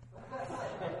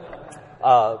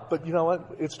 But you know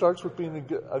what? It starts with being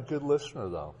a good listener,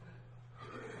 though.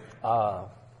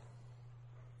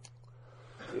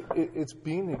 It's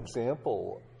being an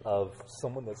example of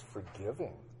someone that's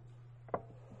forgiving,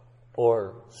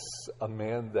 or a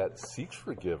man that seeks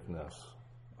forgiveness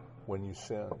when you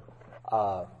sin.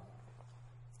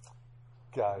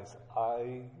 Guys,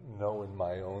 I know in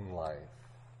my own life,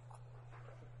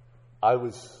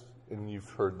 and you've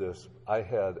heard this, I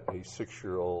had a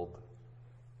 6-year-old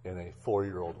and a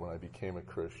 4-year-old when I became a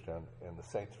Christian, and the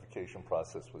sanctification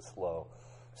process was slow.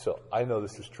 So I know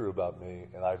this is true about me,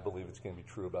 and I believe it's going to be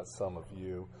true about some of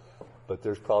you, but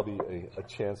there's probably a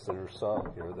chance there are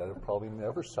some here that have probably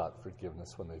never sought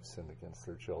forgiveness when they've sinned against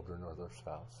their children or their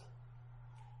spouse.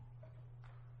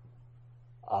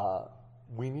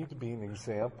 We need to be an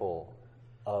example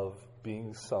of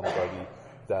being somebody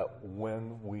that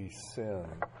when we sin,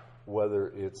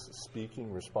 whether it's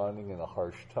speaking, responding in a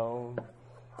harsh tone,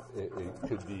 it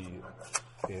could be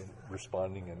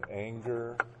responding in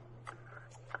anger,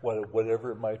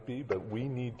 whatever it might be, but we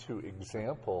need to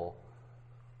example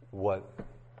what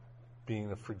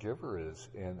being a forgiver is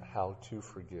and how to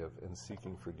forgive and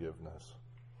seeking forgiveness.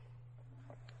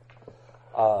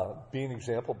 Be an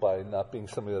example by not being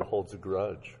somebody that holds a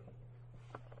grudge.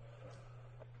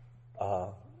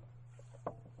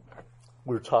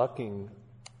 We're talking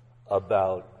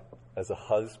about, as a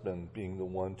husband, being the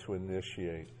one to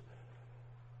initiate.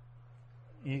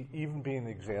 Even being an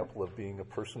example of being a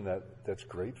person that's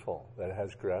grateful, that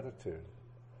has gratitude.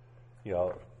 You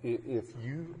know, if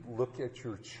you look at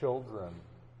your children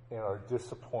and are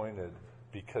disappointed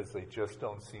because they just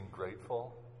don't seem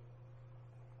grateful,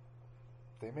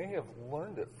 they may have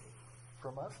learned it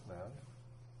from us, man.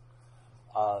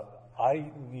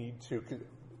 I need to,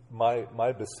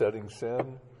 my besetting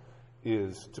sin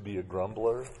is to be a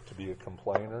grumbler, to be a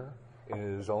complainer, and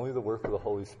it is only the work of the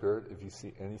Holy Spirit if you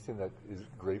see anything that is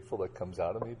grateful that comes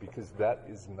out of me, because that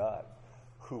is not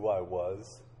who I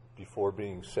was before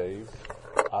being saved.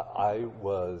 I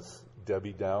was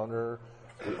Debbie Downer.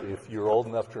 If you're old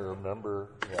enough to remember,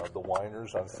 the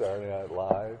whiners on Saturday Night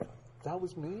Live, that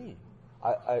was me.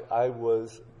 I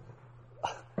was,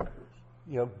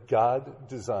 God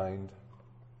designed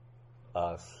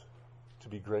us to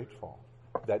be grateful.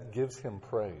 That gives him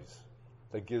praise.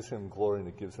 That gives him glory, and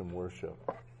it gives him worship.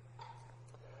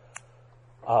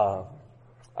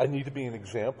 I need to be an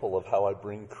example of how I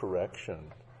bring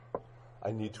correction.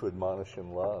 I need to admonish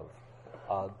in love.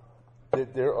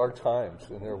 There are times,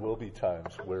 and there will be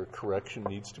times, where correction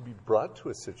needs to be brought to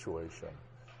a situation,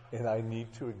 and I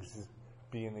need to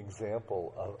be an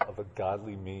example of a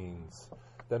godly means.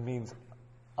 That means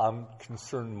I'm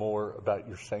concerned more about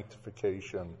your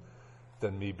sanctification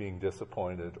than me being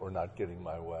disappointed or not getting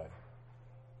my way.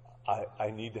 I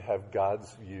need to have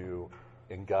God's view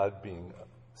and God being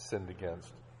sinned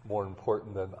against more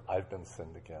important than I've been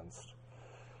sinned against.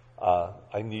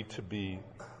 I need to be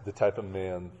the type of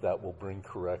man that will bring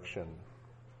correction,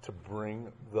 to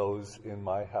bring those in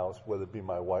my house, whether it be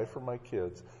my wife or my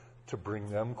kids, to bring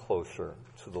them closer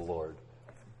to the Lord.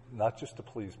 Not just to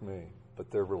please me,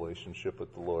 but their relationship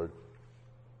with the Lord.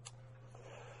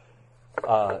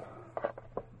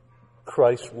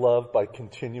 Christ loved by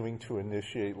continuing to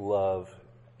initiate love,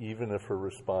 even if her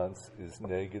response is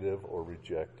negative or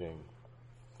rejecting.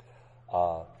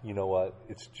 You know what?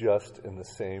 It's just in the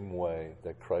same way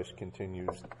that Christ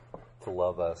continues to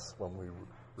love us when we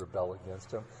rebel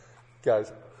against him.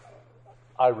 Guys,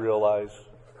 I realize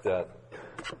that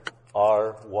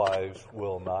our wives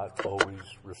will not always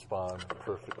respond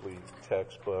perfectly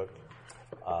textbook,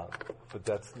 but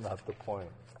that's not the point.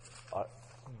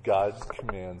 God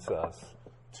commands us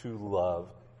to love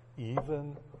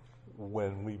even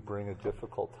when we bring a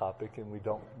difficult topic and we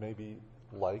don't maybe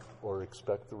like or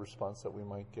expect the response that we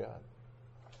might get.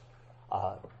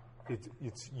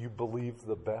 It's you believe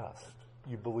the best.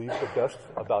 You believe the best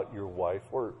about your wife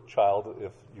or child,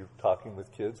 if you're talking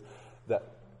with kids,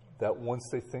 that once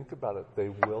they think about it, they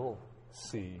will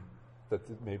see that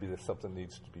maybe there's something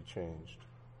needs to be changed.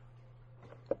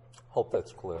 Hope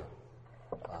that's clear.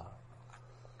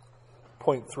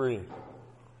 Point 3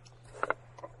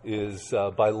 is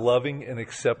by loving and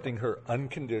accepting her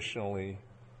unconditionally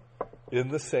in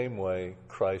the same way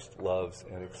Christ loves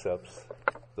and accepts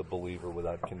the believer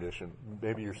without condition.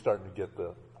 Maybe you're starting to get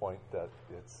the point that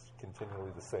it's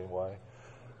continually the same way.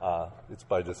 It's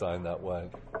by design that way.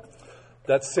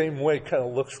 That same way kind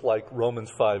of looks like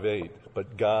Romans 5:8.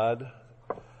 But God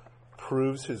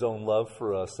proves his own love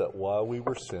for us, that while we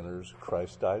were sinners,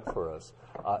 Christ died for us.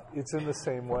 It's in the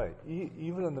same way.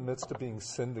 Even in the midst of being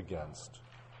sinned against,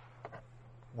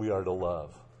 we are to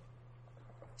love.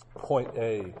 Point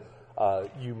A,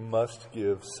 you must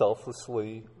give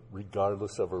selflessly,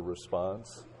 regardless of a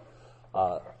response.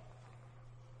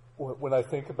 When I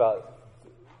think about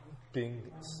being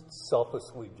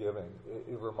selflessly giving,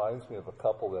 it reminds me of a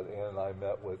couple that Ann and I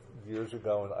met with years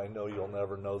ago, and I know you'll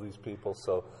never know these people,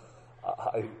 so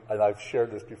I've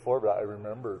shared this before, but I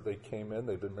remember they came in,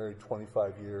 they've been married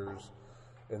 25 years,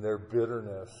 and their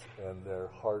bitterness and their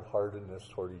hard-heartedness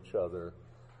toward each other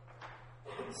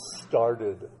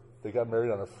started, they got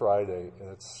married on a Friday, and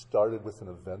it started with an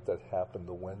event that happened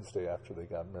the Wednesday after they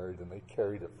got married, and they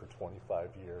carried it for 25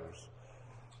 years.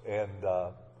 And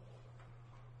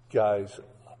guys,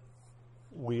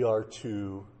 we are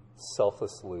to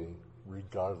selflessly,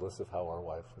 regardless of how our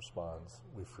wife responds,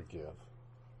 we forgive.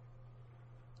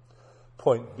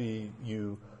 Point B,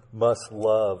 you must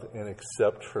love and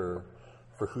accept her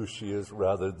for who she is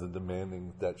rather than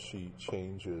demanding that she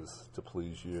changes to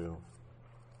please you.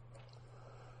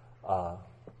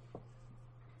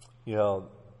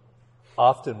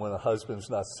 Often when a husband's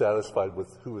not satisfied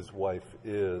with who his wife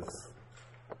is,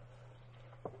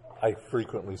 I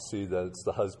frequently see that it's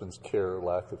the husband's care or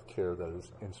lack of care that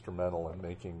is instrumental in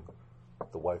making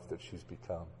the wife that she's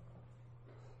become.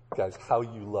 Guys, how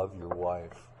you love your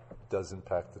wife does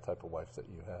impact the type of wife that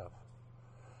you have.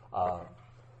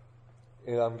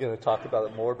 And I'm going to talk about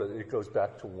it more, but it goes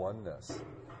back to oneness.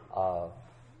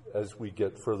 As we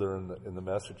get further in the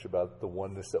message about the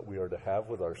oneness that we are to have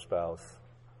with our spouse.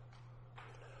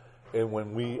 And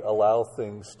when we allow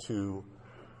things to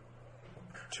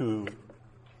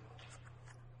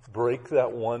break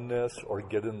that oneness or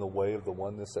get in the way of the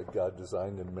oneness that God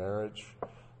designed in marriage,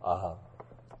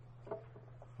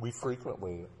 we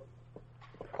frequently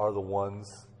are the ones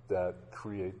that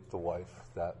create the wife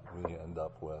that we end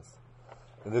up with.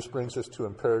 And this brings us to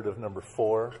imperative number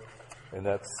 4. and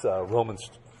that's Romans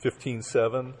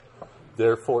 15:7.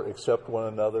 Therefore, accept one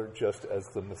another just as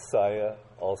the Messiah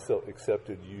also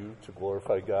accepted you to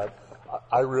glorify God.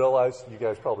 I realize you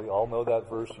guys probably all know that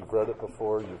verse. You've read it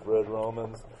before. You've read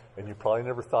Romans, and you probably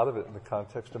never thought of it in the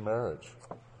context of marriage.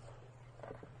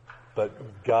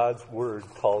 But God's Word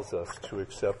calls us to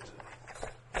accept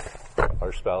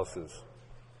our spouses.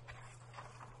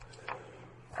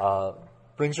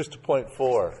 Brings us to point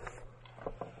 4.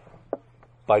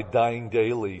 By dying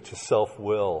daily to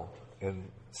self-will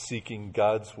and seeking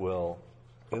God's will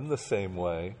in the same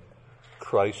way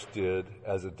Christ did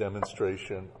as a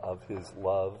demonstration of his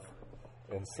love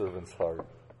and servant's heart.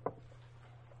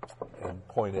 And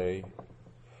point A,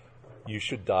 you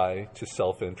should die to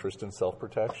self-interest and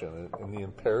self-protection. And the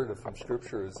imperative from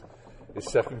Scripture is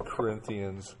 2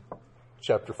 Corinthians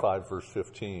chapter 5, verse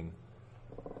 15.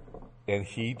 And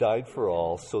he died for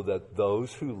all, so that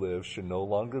those who live should no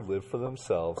longer live for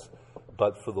themselves,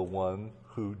 but for the one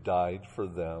who died for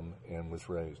them and was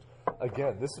raised.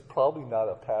 Again, this is probably not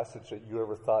a passage that you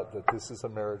ever thought that this is a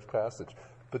marriage passage,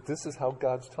 but this is how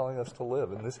God's telling us to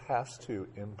live, and this has to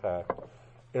impact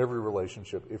every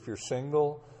relationship. If you're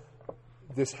single,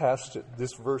 this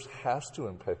verse has to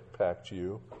impact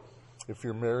you. If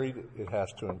you're married, it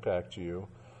has to impact you,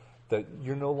 that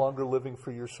you're no longer living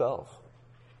for yourself.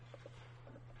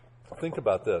 Think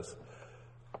about this.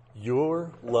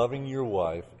 Your loving your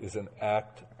wife is an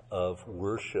act of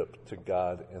worship to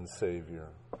God and Savior.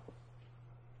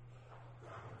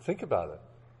 Think about it.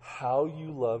 How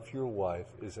you love your wife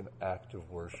is an act of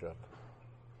worship.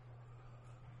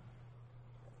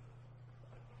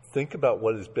 Think about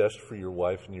what is best for your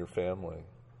wife and your family.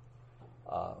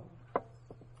 I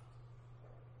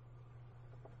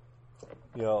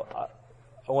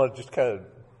want to just kind of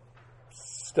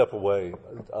step away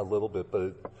a little bit,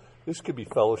 but this could be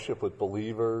fellowship with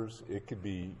believers. It could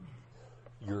be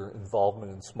your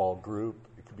involvement in small group.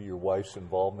 It could be your wife's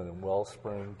involvement in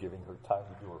Wellspring, giving her time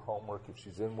to do her homework if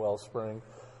she's in Wellspring.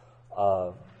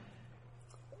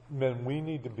 Men, we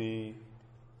need to be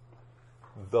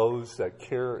those that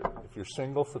care, if you're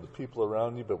single, for the people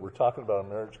around you, but we're talking about a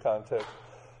marriage context.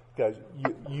 Guys,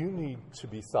 you need to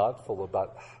be thoughtful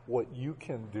about what you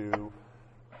can do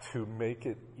to make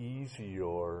it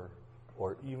easier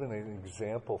or even an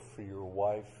example for your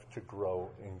wife to grow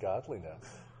in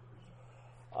godliness.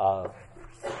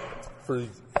 For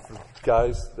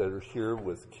guys that are here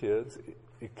with kids,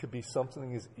 it could be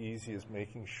something as easy as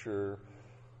making sure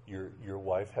your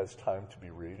wife has time to be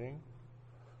reading,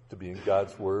 to be in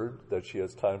God's Word, that she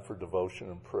has time for devotion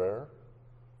and prayer.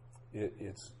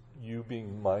 It's you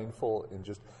being mindful and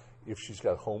just, if she's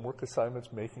got homework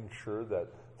assignments, making sure that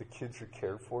the kids are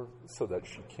cared for so that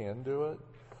she can do it.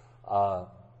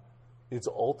 It's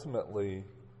ultimately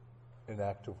an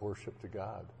act of worship to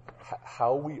God.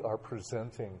 How we are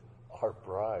presenting our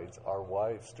brides, our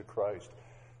wives to Christ,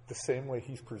 the same way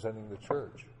He's presenting the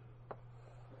church.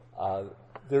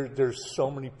 There's so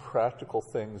many practical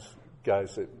things,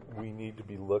 guys, that we need to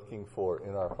be looking for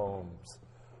in our homes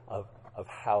of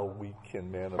how we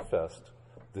can manifest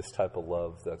this type of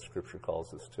love that Scripture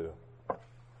calls us to.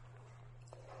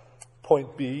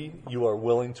 Point B, you are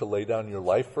willing to lay down your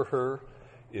life for her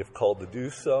if called to do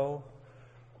so,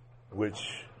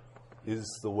 which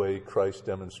is the way Christ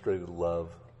demonstrated love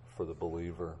for the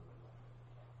believer.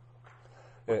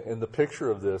 And the picture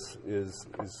of this is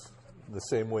the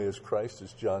same way as Christ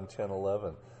is John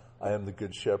 10:11. I am the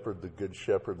good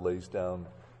shepherd lays down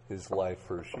his life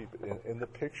for his sheep. And the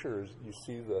picture is, you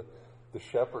see the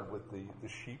shepherd with the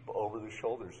sheep over the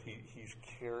shoulders. He's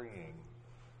carrying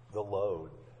the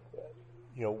load.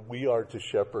 We are to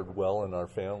shepherd well in our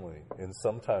family, and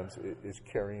sometimes it is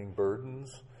carrying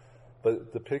burdens,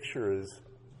 but the picture is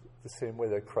the same way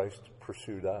that Christ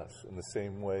pursued us, in the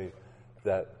same way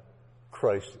that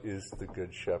Christ is the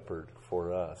good shepherd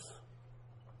for us.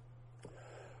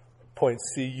 Point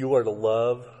C, you are to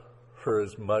love her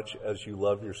as much as you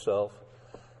love yourself.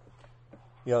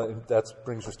 And that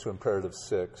brings us to imperative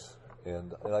 6,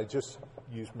 and I just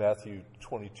used Matthew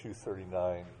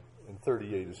 22:39. And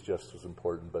 38 is just as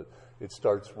important, but it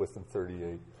starts with in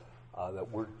 38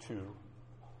 that we're to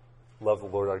love the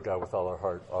Lord our God with all our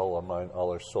heart, all our mind,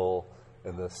 all our soul.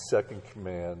 And the second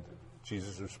command,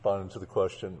 Jesus responded to the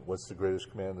question, what's the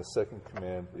greatest command? The second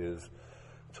command is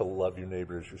to love your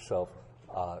neighbor as yourself.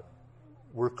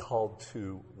 We're called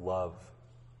to love.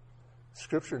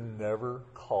 Scripture never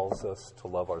calls us to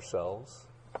love ourselves.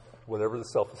 Whatever the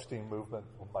self-esteem movement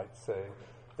might say,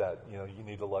 that you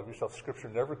need to love yourself. Scripture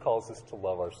never calls us to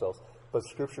love ourselves, but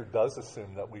Scripture does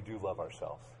assume that we do love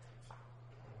ourselves.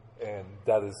 And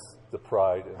that is the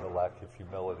pride and the lack of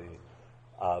humility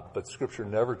But Scripture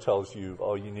never tells you,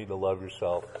 oh, you need to love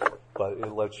yourself, but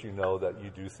it lets you know that you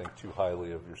do think too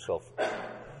highly of yourself.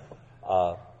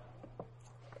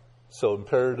 So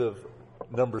imperative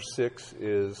number 6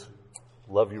 is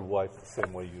love your wife the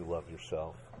same way you love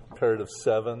yourself. Imperative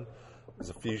 7 is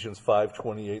Ephesians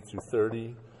 5:28 through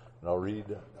 30. And I'll read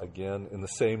again. In the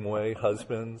same way,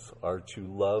 husbands are to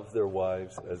love their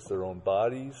wives as their own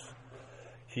bodies.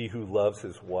 He who loves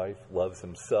his wife loves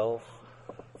himself.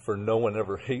 For no one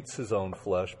ever hates his own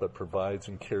flesh, but provides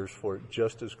and cares for it,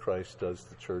 just as Christ does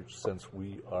the church, since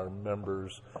we are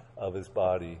members of his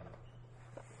body.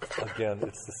 Again,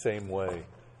 it's the same way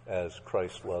as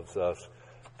Christ loves us.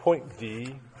 Point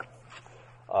D,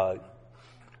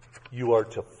 you are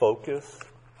to focus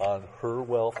on her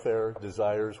welfare,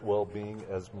 desires, well-being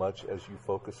as much as you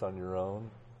focus on your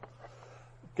own.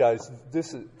 Guys,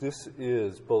 this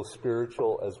is both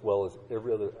spiritual as well as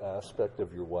every other aspect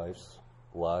of your wife's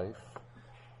life.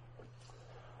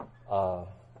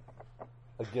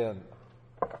 Again,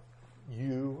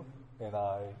 you and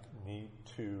I need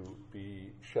to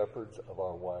be shepherds of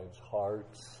our wives'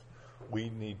 hearts. We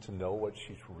need to know what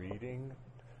she's reading.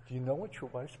 Do you know what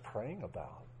your wife's praying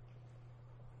about?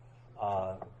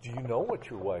 Do you know what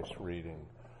your wife's reading?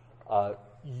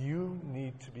 You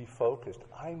need to be focused.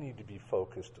 I need to be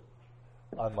focused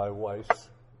on my wife's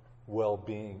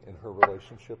well-being in her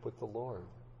relationship with the Lord.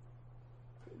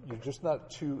 You're just not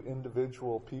two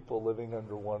individual people living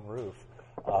under one roof.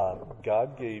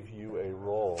 God gave you a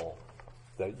role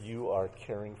that you are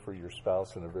caring for your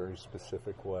spouse in a very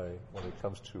specific way when it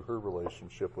comes to her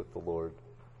relationship with the Lord.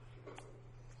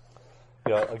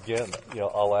 Again,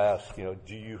 I'll ask,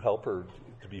 do you help her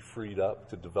to be freed up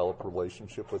to develop a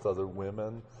relationship with other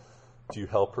women? Do you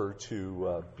help her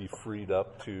to be freed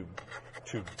up to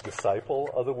disciple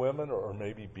other women or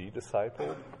maybe be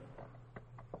discipled?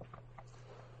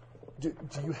 Do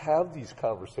you have these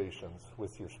conversations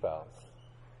with your spouse?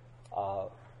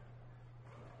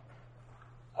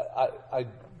 I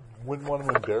wouldn't want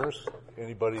to embarrass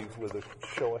anybody with a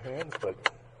show of hands,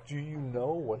 but do you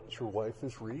know what your wife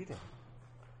is reading?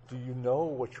 Do you know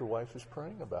what your wife is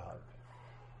praying about?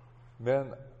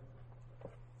 Men,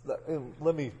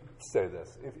 let me say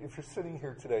this. If you're sitting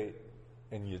here today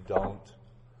and you don't,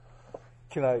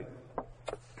 can I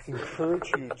encourage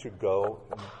you to go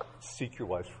and seek your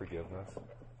wife's forgiveness?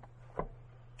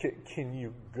 Can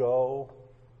you go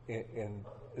and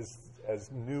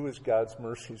as new as God's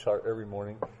mercies are every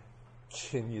morning,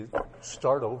 can you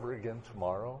start over again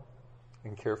tomorrow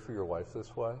and care for your wife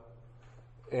this way?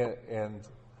 And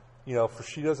for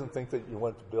she doesn't think that you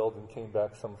went to build and came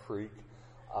back some freak,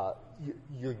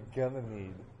 you're going to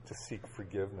need to seek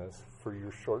forgiveness for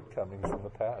your shortcomings in the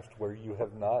past where you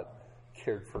have not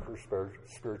cared for her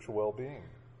spiritual well-being.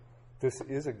 This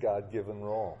is a God-given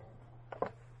role.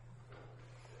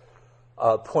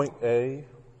 Point A.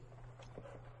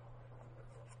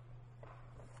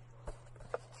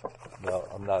 No,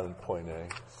 I'm not in point A.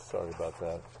 Sorry about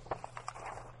that.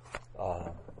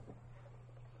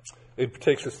 It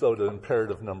takes us, though, to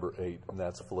imperative number 8, and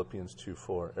that's Philippians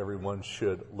 2:4. Everyone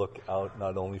should look out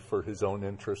not only for his own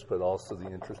interest, but also the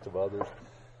interest of others.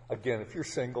 Again, if you're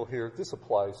single here, this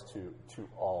applies to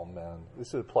all men.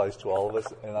 This applies to all of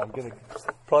us, and I'm going to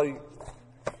probably...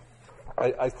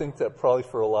 I think that probably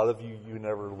for a lot of you, you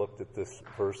never looked at this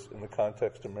verse in the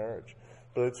context of marriage.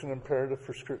 But it's an imperative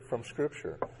from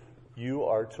Scripture. You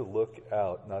are to look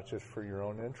out not just for your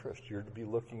own interest. You're to be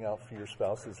looking out for your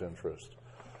spouse's interest.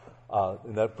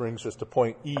 And that brings us to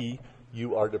point E.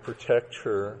 You are to protect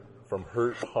her from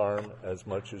hurt, harm, as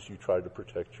much as you try to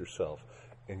protect yourself.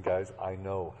 And guys, I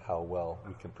know how well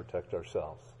we can protect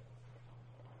ourselves.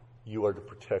 You are to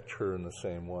protect her in the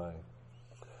same way.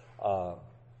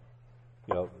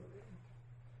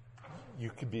 You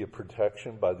could be a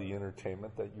protection by the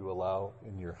entertainment that you allow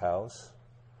in your house.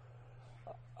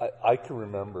 I can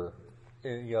remember,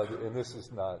 and this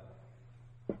is not,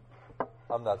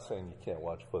 I'm not saying you can't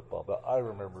watch football, but I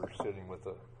remember sitting with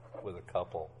a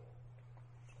couple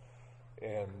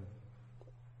and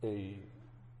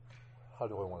how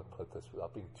do I want to put this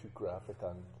without being too graphic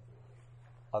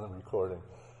on the recording?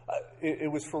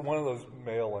 It was for one of those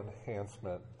male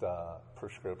enhancement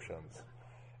prescriptions,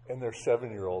 and their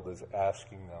 7-year-old is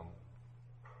asking them,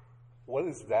 what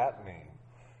does that mean?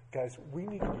 Guys, we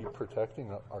need to be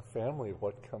protecting our family of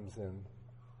what comes in,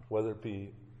 whether it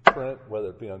be print, whether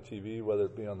it be on TV, whether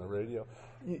it be on the radio.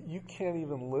 You can't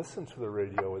even listen to the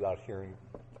radio without hearing,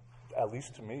 at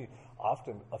least to me,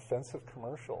 often offensive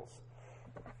commercials.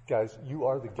 Guys, you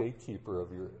are the gatekeeper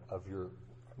of your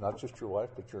not just your wife,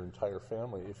 but your entire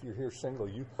family. If you're here single,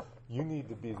 you need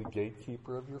to be the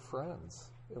gatekeeper of your friends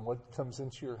and what comes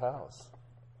into your house.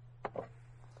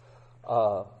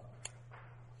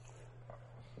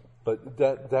 But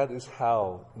that is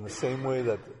how, in the same way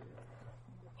that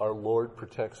our Lord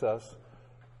protects us,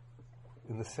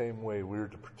 in the same way we're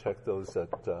to protect those that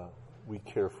we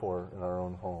care for in our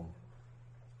own home.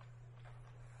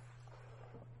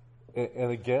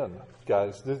 And again,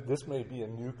 guys, this may be a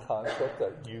new concept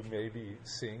that you may be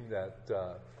seeing,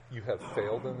 that you have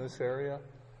failed in this area.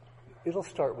 It'll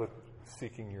start with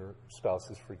seeking your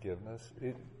spouse's forgiveness.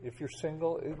 If you're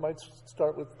single, it might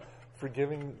start with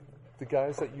forgiving the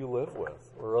guys that you live with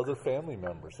or other family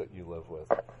members that you live with.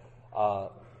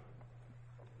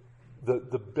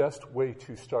 The best way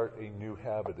to start a new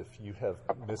habit, if you have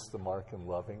missed the mark in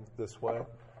loving this way,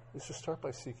 is to start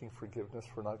by seeking forgiveness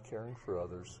for not caring for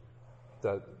others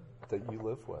that you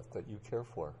live with, that you care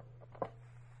for.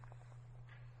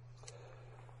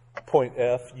 Point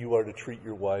F, you are to treat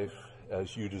your wife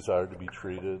as you desire to be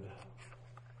treated.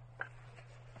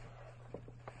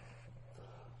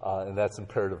 And that's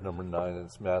imperative number 9.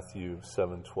 It's Matthew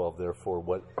 7:12. Therefore,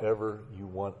 whatever you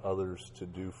want others to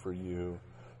do for you,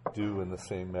 do in the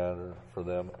same manner for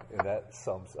them. And that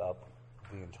sums up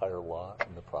the entire law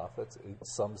and the prophets. It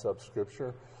sums up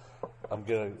Scripture. I'm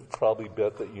going to probably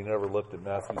bet that you never looked at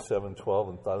Matthew 7:12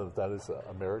 and thought that is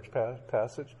a marriage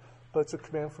passage, but it's a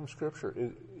command from Scripture.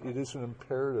 It is an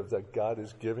imperative that God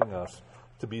is giving us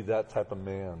to be that type of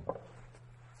man.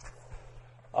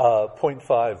 Point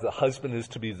 5, the husband is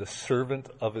to be the servant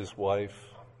of his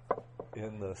wife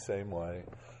in the same way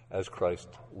as Christ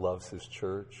loves his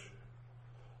church.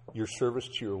 Your service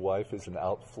to your wife is an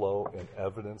outflow and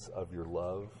evidence of your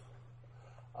love.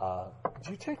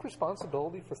 Do you take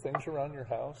responsibility for things around your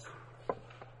house?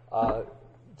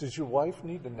 Does your wife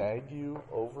need to nag you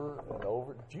over and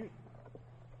over?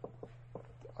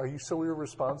 Are you so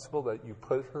irresponsible that you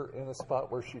put her in a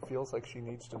spot where she feels like she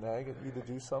needs to nag at you to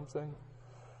do something?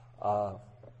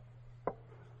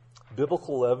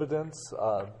 Biblical evidence,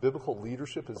 biblical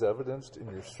leadership is evidenced in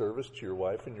your service to your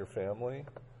wife and your family.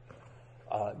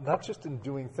 Not just in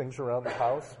doing things around the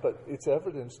house, but it's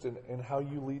evidenced in how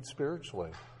you lead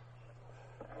spiritually.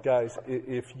 Guys,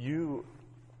 if you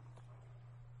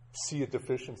see a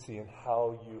deficiency in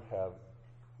how you have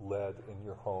led in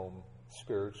your home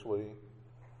spiritually,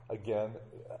 again,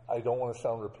 I don't want to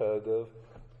sound repetitive,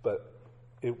 but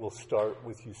it will start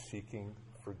with you seeking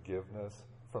forgiveness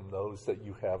from those that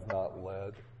you have not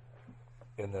led,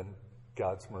 and then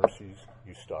God's mercies,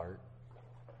 you start.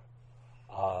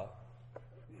 I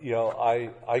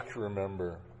can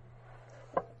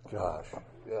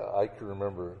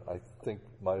remember, I think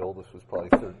my oldest was probably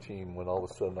 13 when all of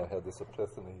a sudden I had this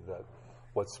epiphany that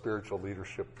what spiritual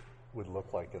leadership would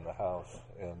look like in the house.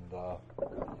 And,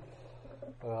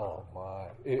 oh my,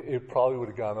 it probably would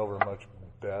have gone over much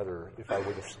better if I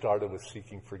would have started with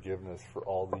seeking forgiveness for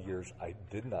all the years I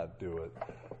did not do it,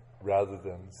 rather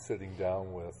than sitting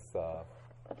down with a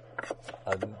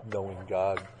Knowing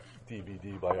God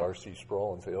DVD by R.C.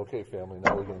 Sproul and say, okay, family,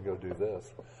 now we're going to go do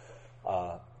this.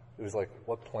 It was like,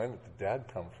 what planet did Dad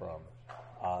come from?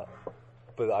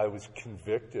 But I was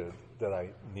convicted that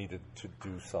I needed to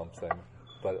do something.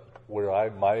 But where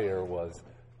my error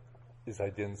is I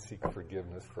didn't seek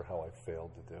forgiveness for how I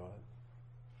failed to do it.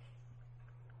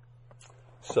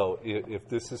 So if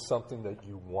this is something that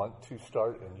you want to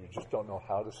start and you just don't know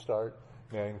how to start,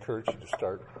 may I encourage you to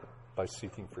start by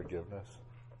seeking forgiveness.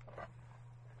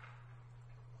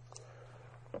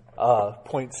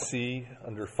 Point C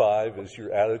under 5 is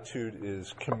your attitude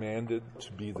is commanded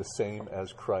to be the same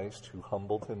as Christ, who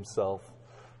humbled himself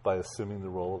by assuming the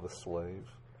role of a slave.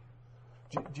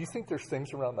 Do you think there's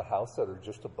things around the house that are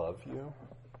just above you?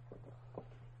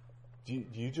 Do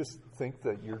you just think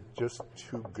that you're just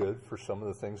too good for some of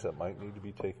the things that might need to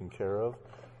be taken care of?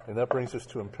 And that brings us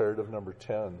to imperative number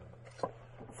 10,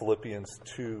 Philippians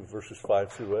 2, verses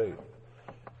 5 through 8.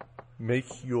 Make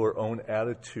your own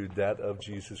attitude that of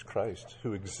Jesus Christ,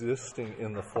 who existing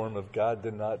in the form of God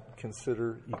did not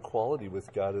consider equality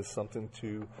with God as something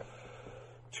to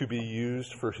be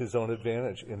used for his own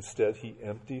advantage. Instead, he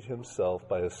emptied himself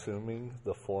by assuming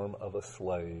the form of a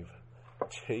slave,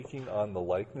 taking on the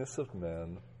likeness of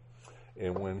men,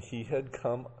 and when he had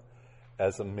come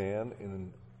as a man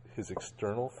in his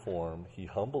external form, he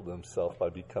humbled himself by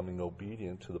becoming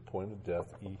obedient to the point of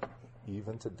death,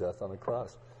 even to death on a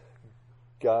cross.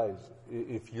 Guys,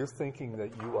 if you're thinking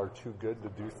that you are too good to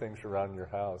do things around your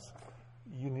house,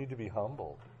 you need to be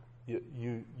humbled.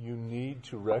 You need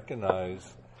to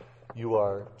recognize you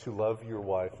are to love your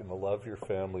wife and to love your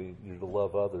family, you're to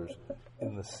love others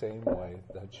in the same way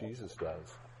that Jesus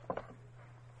does.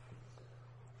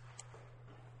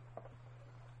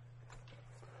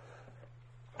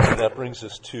 that brings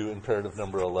us to imperative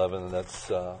number 11, and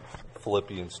that's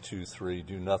Philippians 2:3.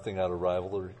 Do nothing out of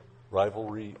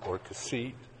rivalry or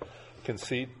conceit,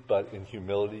 but in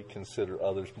humility consider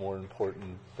others more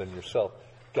important than yourself.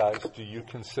 Guys, do you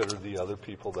consider the other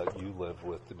people that you live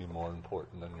with to be more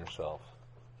important than yourself?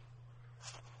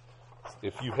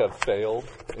 If you have failed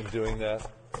in doing that,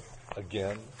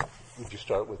 again, would you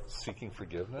start with seeking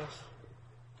forgiveness?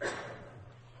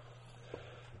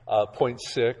 Point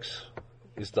 6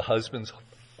 is the husband's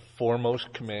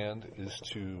foremost command is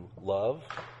to love.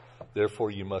 Therefore,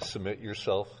 you must submit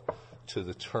yourself to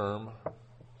the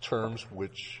terms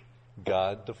which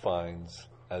God defines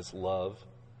as love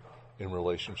in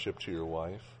relationship to your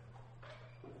wife.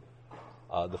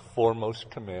 The foremost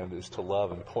command is to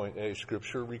love. And point A,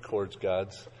 Scripture records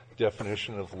God's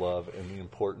definition of love and the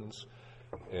importance.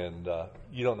 And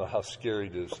you don't know how scary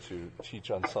it is to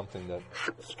teach on something that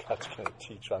Scott's going to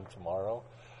teach on tomorrow.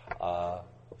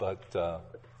 But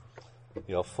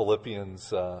 1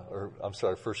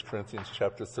 Corinthians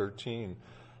chapter 13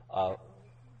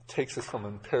 takes us from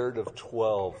imperative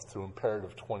 12 through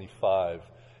imperative 25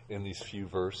 in these few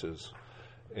verses.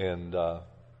 And I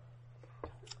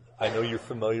know you're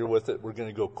familiar with it. We're going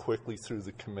to go quickly through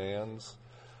the commands.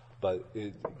 But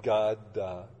God,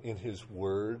 in His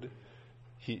Word,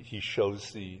 He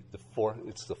shows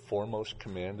it's the foremost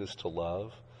command is to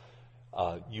love.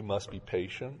 You must be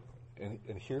patient.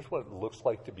 And here's what it looks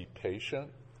like to be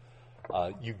patient.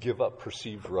 You give up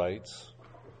perceived rights.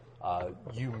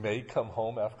 You may come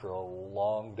home after a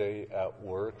long day at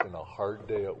work and a hard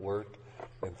day at work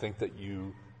and think that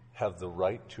you have the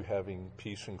right to having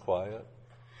peace and quiet.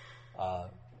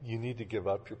 You need to give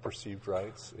up your perceived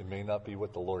rights. It may not be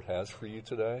what the Lord has for you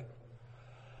today.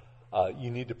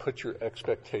 You need to put your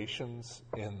expectations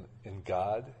in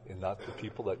God and not the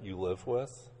people that you live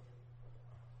with.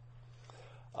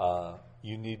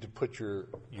 You need to put your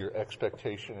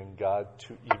expectation in God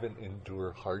to even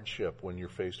endure hardship when you're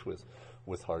faced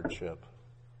with hardship.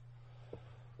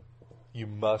 You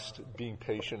must, being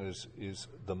patient is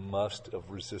the must of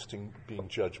resisting being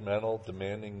judgmental,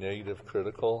 demanding, negative,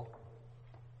 critical.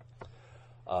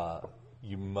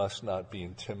 You must not be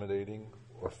intimidating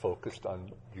or focused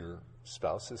on your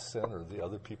spouse's sin or the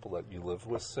other people that you live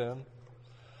with sin.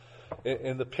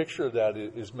 And the picture of that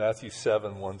is Matthew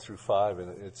 7, 1 through 5,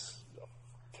 and it's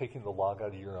taking the log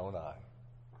out of your own eye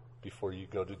before you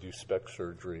go to do spec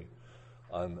surgery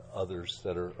on others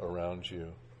that are around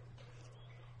you.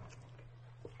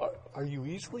 Are you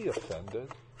easily offended?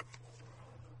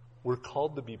 We're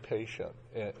called to be patient,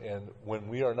 and when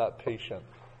we are not patient,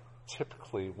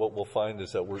 typically what we'll find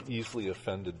is that we're easily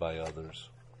offended by others.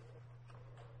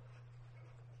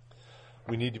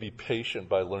 We need to be patient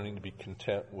by learning to be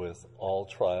content with all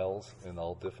trials and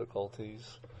all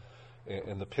difficulties.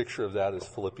 And the picture of that is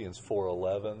Philippians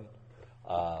 4:11.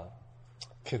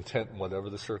 Content in whatever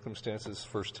the circumstances.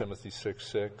 1 Timothy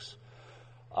 6:6.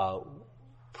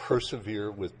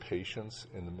 Persevere with patience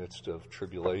in the midst of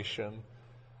tribulation.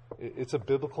 It's a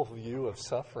biblical view of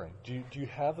suffering. Do you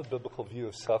have a biblical view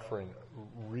of suffering,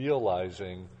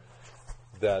 realizing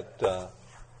that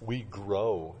we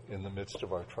grow in the midst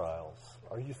of our trials?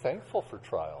 Are you thankful for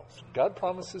trials? God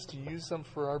promises to use them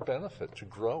for our benefit, to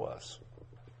grow us.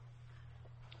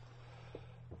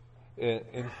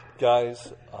 And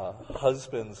guys,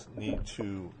 husbands need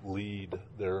to lead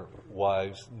their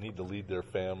wives, need to lead their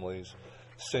families.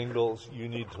 Singles, you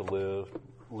need to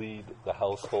lead the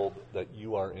household that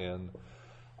you are in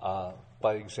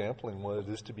by exempling what it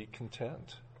is to be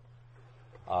content.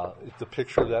 The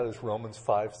picture of that is Romans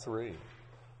 5:3.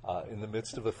 In the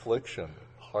midst of affliction,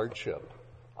 hardship,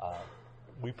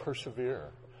 we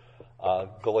persevere.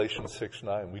 Galatians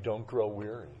 6:9, we don't grow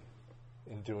weary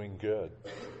in doing good.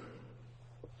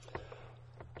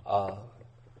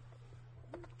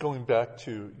 Going back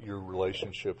to your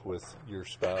relationship with your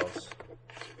spouse,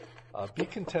 be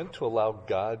content to allow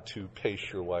God to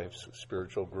pace your wife's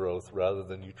spiritual growth rather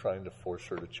than you trying to force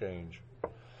her to change.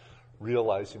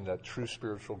 Realizing that true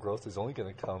spiritual growth is only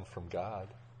going to come from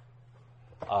God.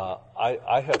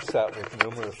 I have sat with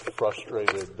numerous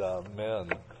frustrated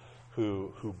men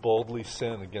who boldly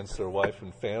sin against their wife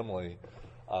and family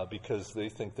because they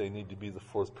think they need to be the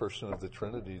fourth person of the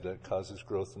Trinity that causes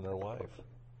growth in their wife.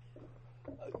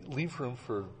 Leave room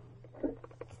for the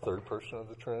third person of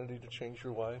the Trinity to change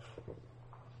your wife.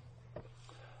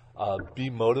 Be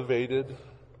motivated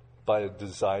by a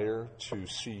desire to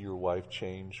see your wife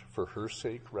change for her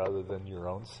sake rather than your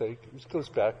own sake. This goes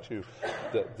back to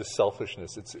the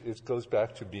selfishness. It goes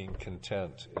back to being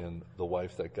content in the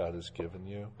wife that God has given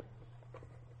you.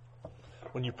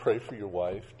 When you pray for your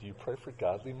wife, do you pray for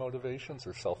godly motivations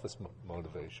or selfish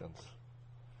motivations?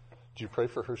 Do you pray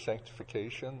for her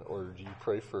sanctification, or do you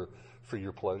pray for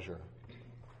your pleasure?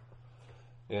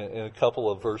 And a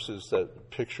couple of verses that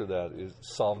picture that is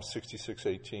Psalm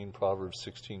 66:18, Proverbs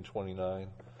 16:29.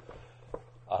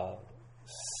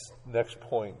 Next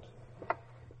point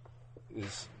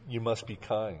is you must be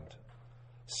kind.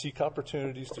 Seek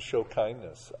opportunities to show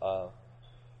kindness.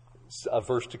 A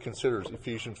verse to consider is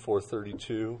Ephesians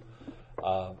 4:32.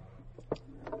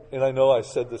 And I know I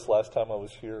said this last time I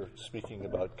was here speaking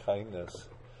about kindness.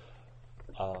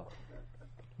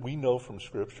 We know from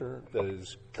Scripture that it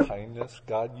is kindness.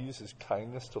 God uses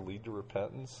kindness to lead to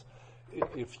repentance.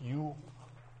 If you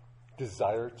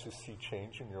desire to see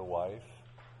change in your wife,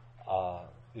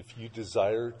 if you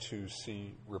desire to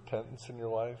see repentance in your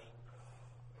wife,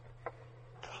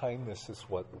 kindness is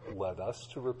what led us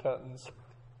to repentance.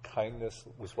 Kindness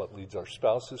was what leads our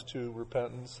spouses to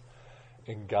repentance.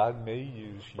 And God may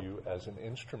use you as an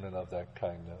instrument of that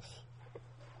kindness.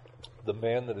 The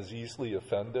man that is easily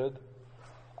offended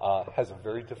has a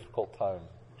very difficult time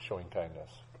showing kindness.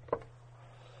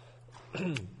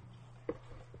 1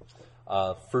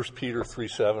 Peter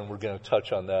 3:7, we're going to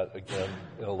touch on that again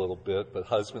in a little bit. But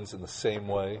husbands, in the same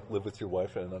way, live with your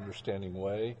wife in an understanding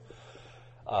way.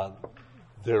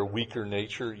 Their weaker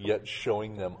nature, yet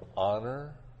showing them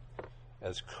honor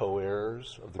as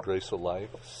co-heirs of the grace of life,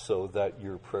 so that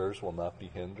your prayers will not be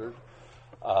hindered.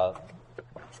 Going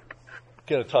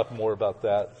to talk more about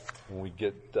that when we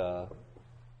get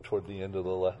toward the end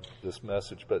of this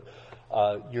message. But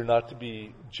you're not to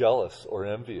be jealous or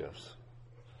envious,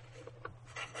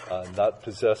 not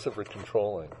possessive or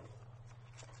controlling.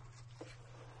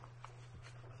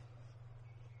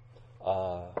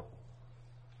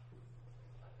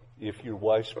 If your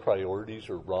wife's priorities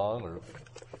are wrong, or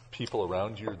people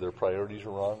around you, their priorities are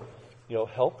wrong,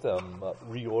 help them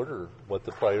reorder what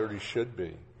the priorities should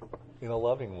be in a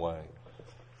loving way.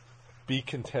 Be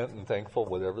content and thankful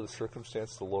whatever the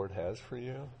circumstance the Lord has for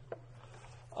you.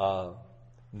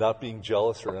 Not being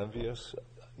jealous or envious,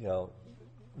 no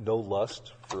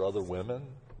lust for other women.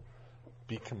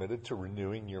 Be committed to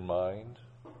renewing your mind.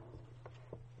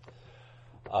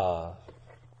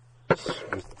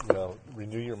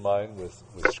 Renew your mind with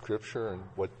Scripture and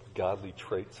what godly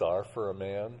traits are for a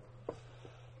man.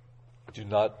 Do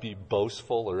not be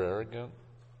boastful or arrogant.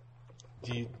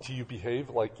 Do you behave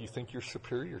like you think you're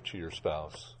superior to your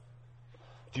spouse?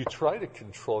 Do you try to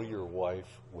control your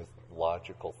wife with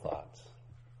logical thoughts?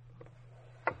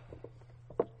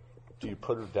 Do you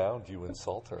put her down? Do you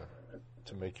insult her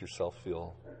to make yourself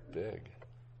feel big?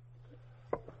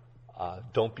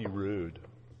 Don't be rude.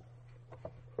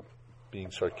 Being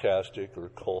sarcastic or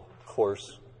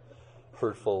coarse,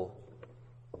 hurtful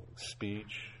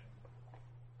speech.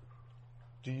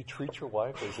 Do you treat your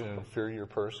wife as an inferior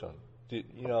person? 1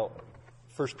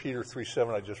 Peter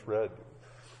 3:7 I just read,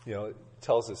 it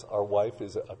tells us our wife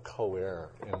is a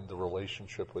co-heir in the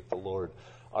relationship with the Lord.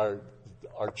 Our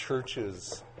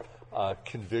church's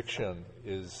conviction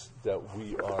is that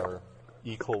we are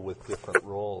equal with different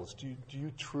roles. Do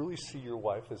you truly see your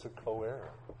wife as a co-heir?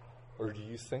 Or do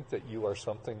you think that you are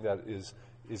something that is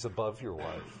above your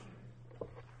wife?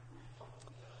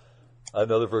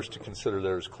 Another verse to consider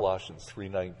there is Colossians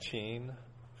 3:19.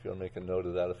 If you want to make a note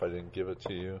of that, if I didn't give it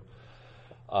to you.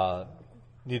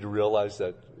 Need to realize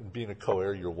that in being a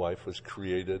co-heir, your wife was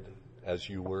created as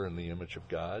you were in the image of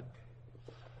God.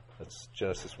 That's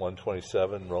Genesis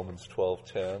 1:27, Romans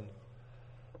 12:10.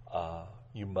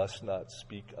 You must not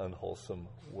speak unwholesome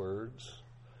words.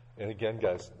 And again,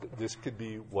 guys, this could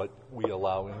be what we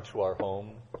allow into our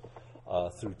home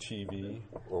through TV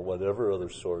or whatever other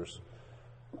source.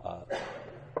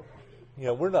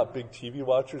 We're not big TV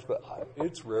watchers, but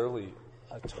it's rarely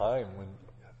a time when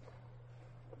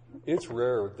it's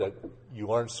rare that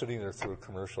you aren't sitting there through a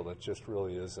commercial that just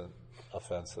really isn't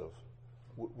offensive.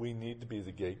 We need to be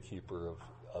the gatekeeper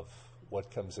of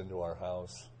what comes into our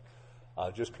house.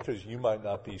 Just because you might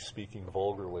not be speaking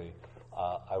vulgarly,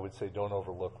 I would say don't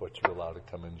overlook what you allow to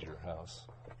come into your house.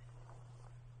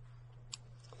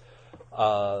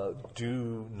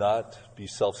 Do not be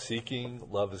self-seeking.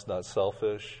 Love is not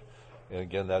selfish. And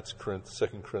again, that's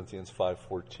 2 Corinthians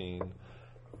 5:14,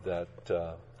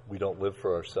 that we don't live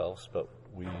for ourselves, but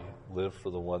we live for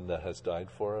the one that has died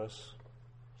for us.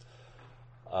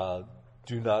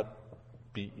 Do not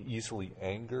be easily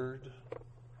angered.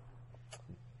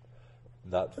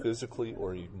 Not physically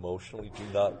or emotionally. Do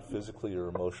not physically or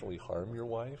emotionally harm your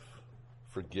wife.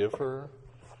 Forgive her.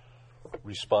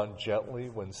 Respond gently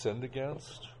when sinned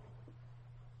against.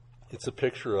 It's a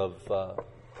picture of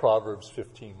Proverbs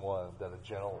 15:1, that a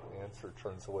gentle answer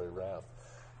turns away wrath.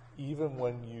 Even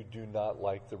when you do not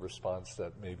like the response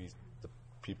that maybe the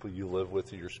people you live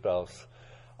with or your spouse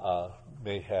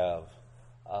may have,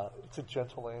 it's a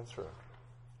gentle answer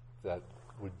that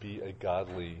would be a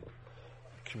godly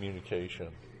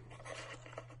communication.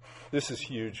 This is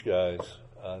huge, guys.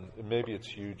 Maybe it's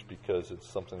huge because it's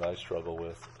something I struggle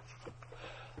with.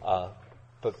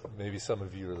 But maybe some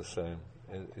of you are the same.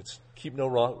 It's keep no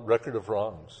record of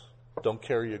wrongs. Don't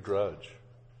carry a grudge.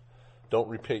 Don't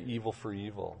repay evil for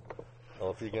evil.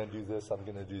 Well, if you're going to do this, I'm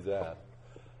going to do that.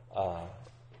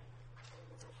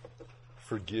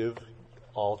 Forgive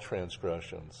all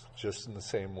transgressions, just in the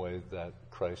same way that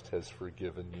Christ has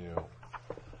forgiven you.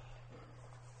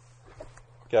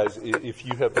 Guys, if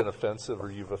you have been offensive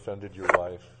or you've offended your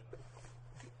wife,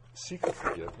 seek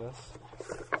forgiveness.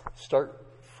 Start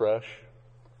fresh.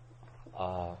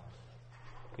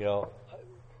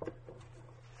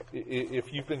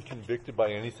 If you've been convicted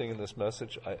by anything in this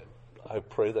message, I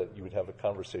pray that you would have a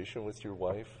conversation with your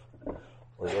wife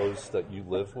or those that you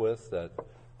live with, that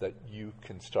you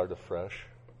can start afresh.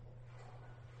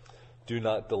 Do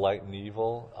not delight in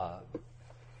evil.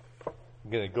 I'm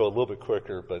going to go a little bit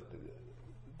quicker, but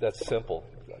that's simple.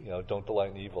 Don't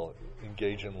delight in evil.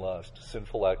 Engage in lust,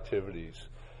 sinful activities.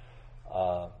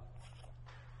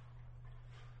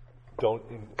 Don't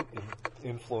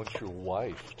influence your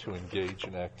wife to engage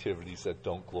in activities that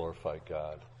don't glorify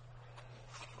God.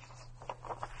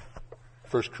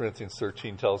 1 Corinthians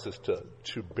 13 tells us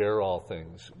to bear all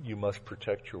things. You must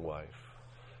protect your wife.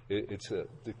 The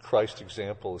Christ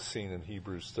example is seen in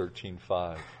Hebrews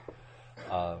 13:5.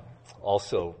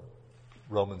 Also,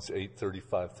 Romans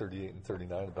 8:35, 38, and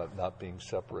 39 about not being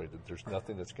separated. There's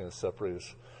nothing that's going to separate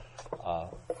us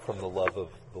from the love of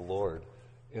the Lord.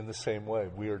 In the same way,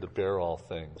 we are to bear all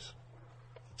things.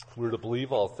 We're to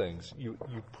believe all things. You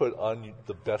put on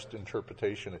the best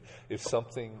interpretation. If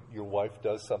your wife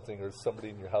does something, or somebody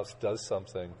in your house does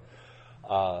something,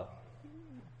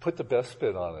 put the best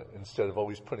spin on it instead of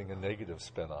always putting a negative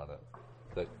spin on it.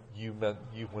 That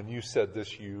when you said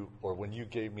this, or when you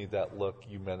gave me that look,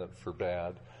 you meant it for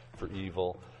bad, for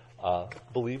evil.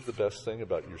 Believe the best thing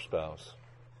about your spouse.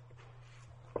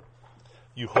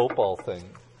 You hope all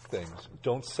things.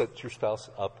 Don't set your spouse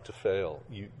up to fail.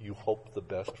 You hope the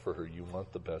best for her. You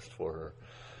want the best for her.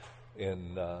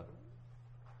 And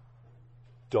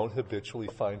don't habitually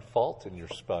find fault in your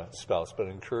spouse, but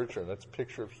encourage her. And that's a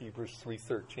picture of Hebrews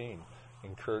 3:13.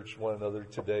 Encourage one another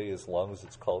today, as long as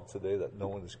it's called today, that no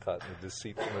one is caught in the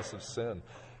deceitfulness of sin.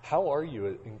 How are you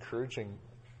at encouraging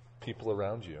people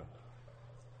around you?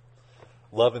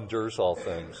 Love endures all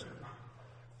things.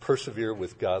 Persevere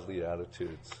with godly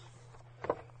attitudes.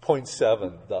 Point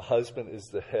 7, the husband is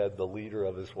the head, the leader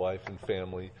of his wife and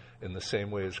family, in the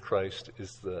same way as Christ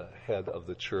is the head of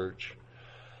the church.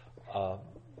 I'm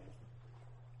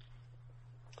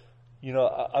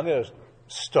going to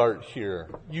start here.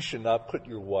 You should not put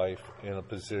your wife in a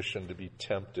position to be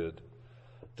tempted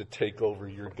to take over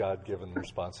your God-given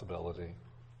responsibility.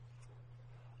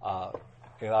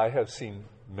 And I have seen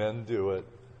men do it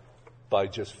by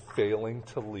just failing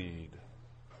to lead,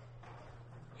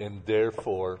 and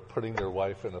therefore putting their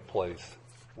wife in a place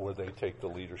where they take the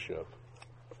leadership.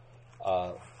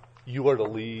 You are to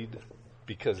lead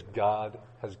because God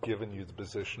has given you the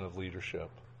position of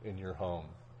leadership in your home.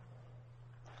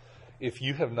 If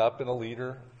you have not been a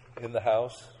leader in the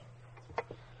house,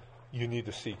 you need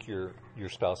to seek your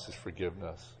spouse's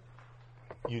forgiveness.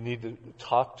 You need to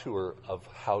talk to her of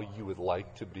how you would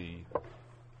like to be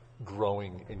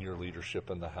growing in your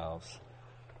leadership in the house.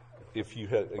 If you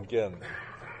had, again,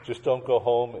 just don't go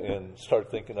home and start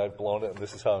thinking I've blown it and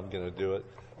this is how I'm going to do it.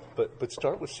 But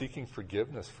start with seeking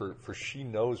forgiveness, for she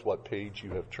knows what page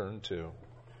you have turned to.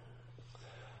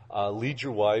 Lead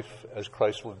your wife as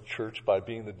Christ led the church by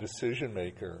being the decision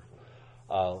maker,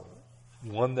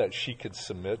 one that she could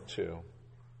submit to.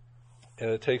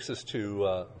 And it takes us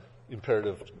to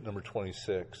imperative number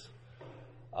 26.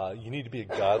 You need to be a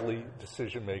godly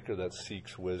decision maker that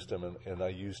seeks wisdom. And I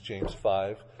use James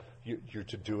 5. You're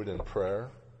to do it in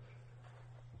prayer.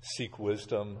 Seek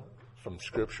wisdom from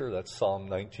Scripture. That's Psalm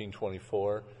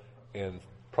 19:24. And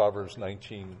Proverbs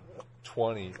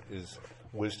 19:20 is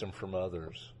wisdom from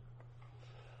others.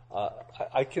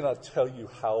 I cannot tell you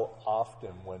how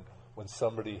often when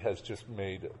somebody has just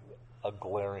made a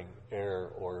glaring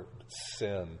error or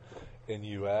sin, and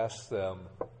you ask them,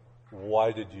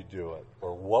 why did you do it?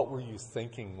 Or what were you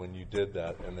thinking when you did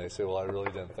that? And they say, well, I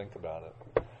really didn't think about it.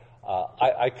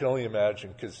 I can only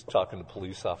imagine, because talking to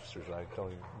police officers, I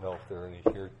don't even know if there are any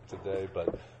here today,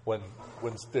 but when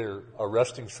they're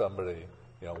arresting somebody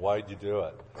Why'd you do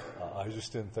it? I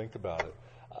just didn't think about it.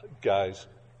 Guys,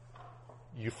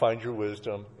 you find your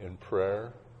wisdom in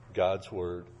prayer, God's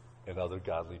Word, and other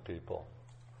godly people.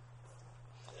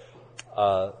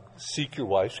 Seek your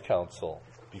wife's counsel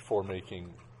before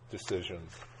making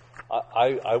decisions.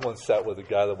 I once sat with a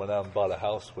guy that went out and bought a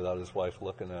house without his wife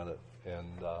looking at it,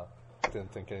 and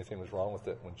didn't think anything was wrong with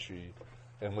it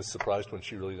and was surprised when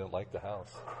she really didn't like the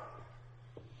house.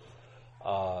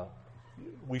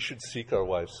 We should seek our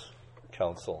wife's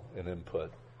counsel and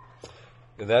input.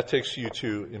 And that takes you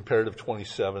to imperative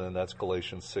 27, and that's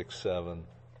Galatians 6:7.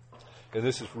 And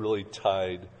this is really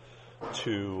tied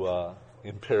to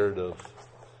imperative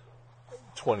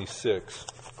 26,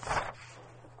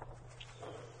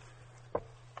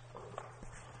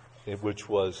 which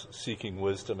was seeking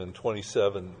wisdom. And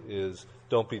 27 is,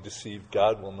 don't be deceived,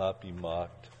 God will not be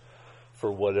mocked.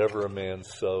 For whatever a man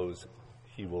sows,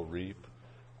 he will reap.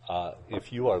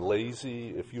 If you are lazy,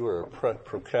 if you are a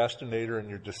procrastinator in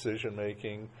your decision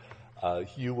making,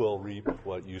 you will reap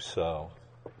what you sow.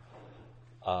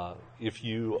 If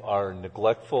you are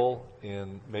neglectful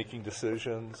in making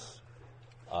decisions,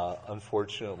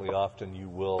 unfortunately, often you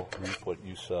will reap what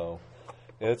you sow.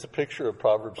 And it's a picture of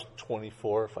Proverbs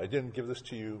 24. If I didn't give this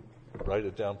to you, write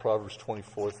it down. Proverbs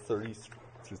 24, 30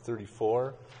 through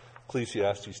 34,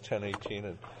 Ecclesiastes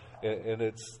 10:18, and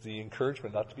it's the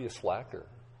encouragement not to be a slacker.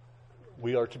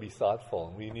 We are to be thoughtful,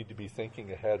 and we need to be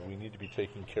thinking ahead. We need to be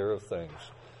taking care of things.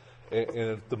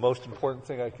 And the most important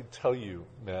thing I could tell you,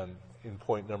 men, in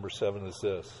point number 7 is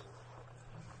this.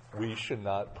 We should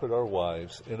not put our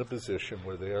wives in a position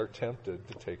where they are tempted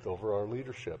to take over our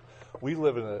leadership. We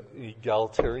live in an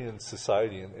egalitarian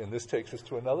society, and this takes us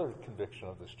to another conviction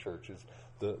of this church, is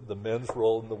the men's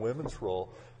role and the women's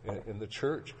role in the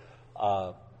church.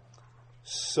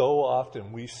 So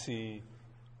often we see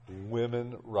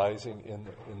women rising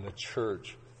in the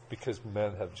church because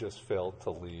men have just failed to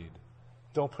lead.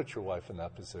 Don't put your wife in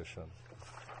that position.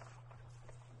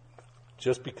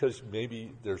 Just because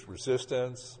maybe there's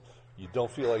resistance, you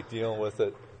don't feel like dealing with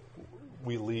it,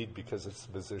 we lead because it's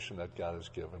the position that God has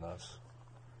given us.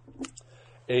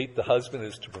 8, the husband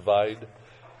is to provide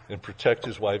and protect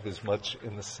his wife as much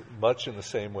in the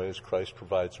same way as Christ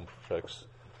provides and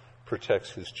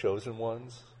protects his chosen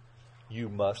ones. You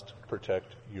must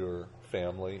protect your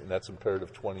family, and that's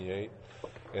imperative 28.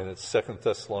 And it's 2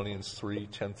 Thessalonians 3,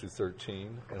 10 through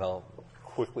 13, and I'll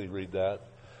quickly read that.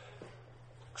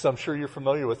 Because I'm sure you're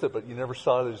familiar with it, but you never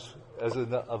saw it as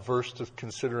a verse to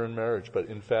consider in marriage. But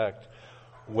in fact,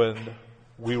 when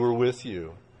we were with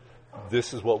you,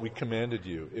 this is what we commanded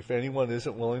you. If anyone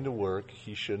isn't willing to work,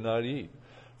 he should not eat.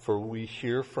 For we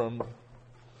hear from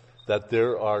that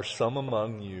there are some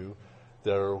among you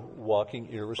that are walking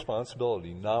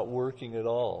irresponsibility, not working at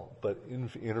all, but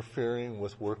interfering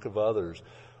with work of others.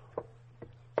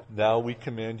 Now we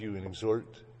command you and exhort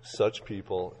such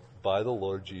people by the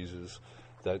Lord Jesus,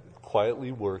 that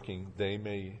quietly working they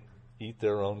may eat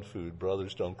their own food.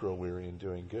 Brothers, don't grow weary in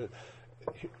doing good.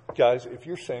 Guys, if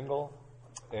you're single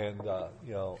and,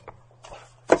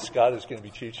 Scott is going to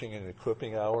be teaching an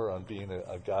equipping hour on being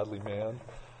a godly man,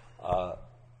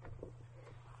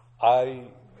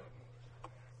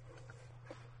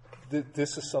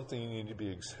 this is something you need to be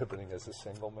exhibiting as a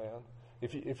single man.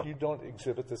 If you don't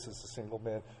exhibit this as a single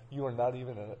man, you are not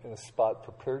even in a spot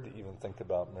prepared to even think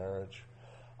about marriage.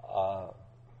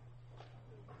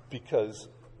 Because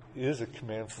it is a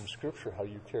command from Scripture how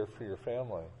you care for your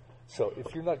family. So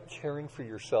if you're not caring for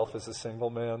yourself as a single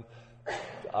man,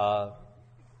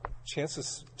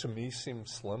 chances to me seem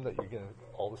slim that you're going to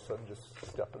all of a sudden just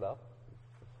step it up.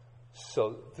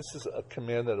 So this is a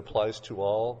command that applies to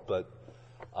all, but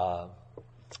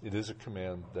it is a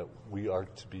command that we are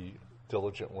to be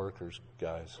diligent workers,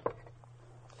 guys.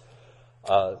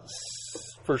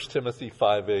 1 Timothy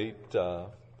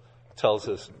 5:8 tells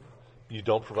us, you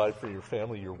don't provide for your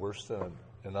family, you're worse than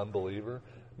an unbeliever.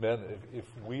 Men, if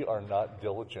we are not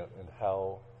diligent in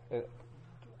how...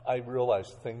 I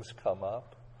realize things come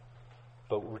up,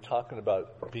 but we're talking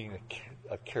about being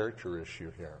a character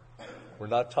issue here. We're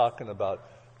not talking about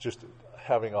just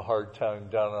having a hard time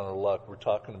down on our luck. We're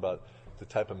talking about the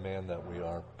type of man that we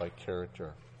are by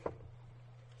character.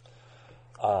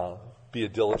 Be a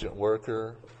diligent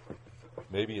worker.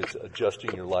 Maybe it's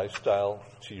adjusting your lifestyle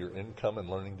to your income and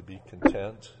learning to be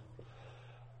content.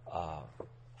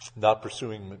 Not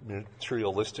pursuing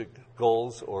materialistic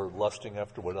goals or lusting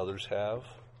after what others have.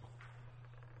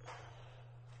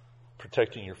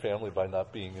 Protecting your family by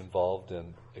not being involved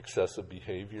in excessive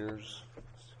behaviors,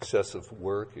 excessive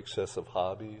work, excessive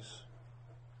hobbies.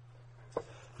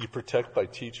 You protect by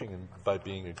teaching and by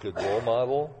being a good role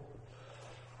model.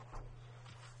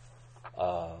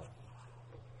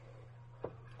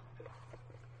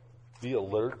 Be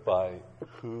alert by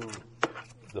who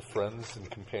the friends and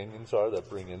companions are that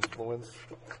bring influence.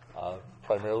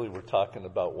 Primarily we're talking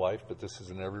about wife, but this is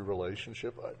in every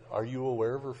relationship. Are you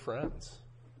aware of her friends?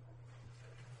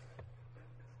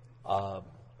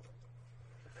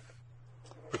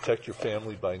 Protect your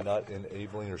family by not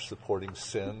enabling or supporting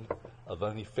sin of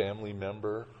any family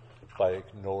member by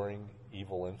ignoring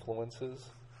evil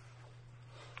influences.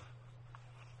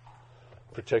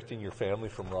 Protecting your family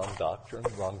from wrong doctrine,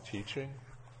 wrong teaching.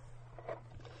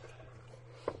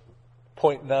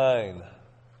 Point 9.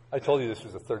 I told you this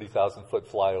was a 30,000-foot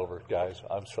flyover, guys.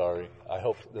 I'm sorry. I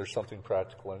hope there's something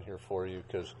practical in here for you,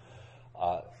 because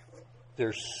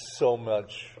there's so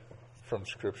much from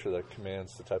Scripture that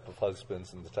commands the type of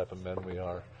husbands and the type of men we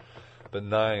are. But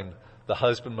 9, the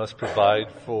husband must provide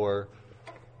for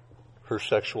her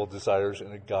sexual desires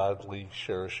in a godly,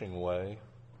 cherishing way.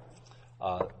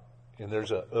 And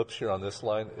there's a oops here on this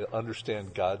line.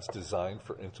 Understand God's design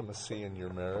for intimacy in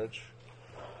your marriage.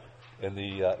 And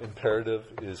the imperative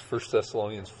is 1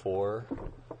 Thessalonians 4,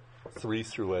 3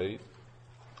 through 8.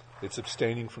 It's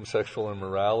abstaining from sexual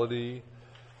immorality,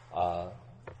 that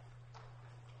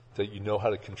you know how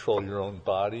to control your own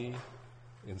body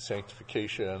in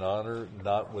sanctification and honor,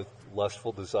 not with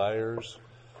lustful desires.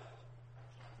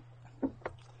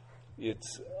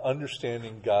 It's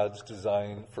understanding God's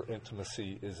design for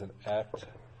intimacy is an act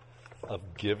of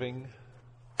giving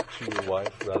to your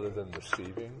wife rather than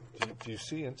receiving. Do you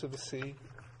see intimacy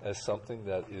as something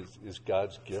that is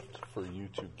God's gift for you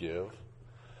to give?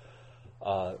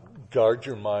 Guard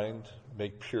your mind.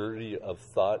 Make purity of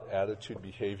thought, attitude,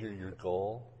 behavior your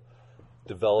goal.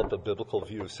 Develop a biblical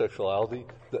view of sexuality.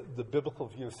 The biblical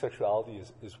view of sexuality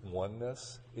is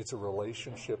oneness. It's a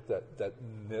relationship that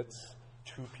knits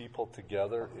two people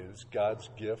together. It is God's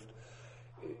gift.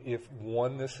 If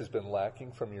oneness has been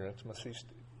lacking from your intimacy,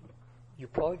 you're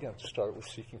probably going to start with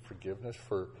seeking forgiveness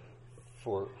for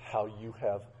how you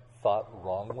have thought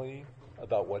wrongly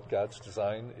about what God's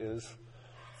design is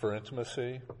for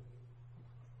intimacy.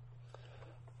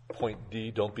 Point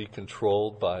D, don't be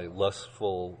controlled by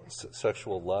lustful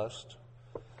sexual lust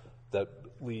that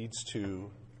leads to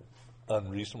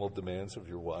unreasonable demands of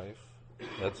your wife.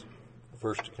 That's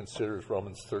verse to consider is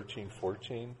Romans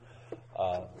 13:14.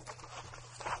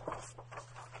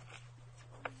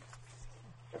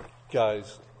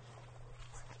 Guys,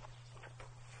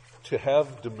 to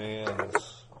have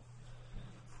demands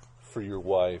for your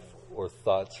wife or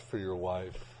thoughts for your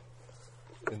wife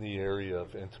in the area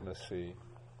of intimacy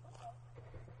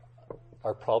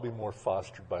are probably more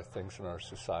fostered by things in our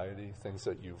society, things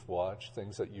that you've watched,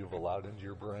 things that you've allowed into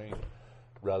your brain,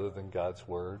 rather than God's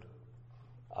Word.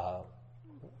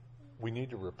 We need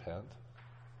to repent.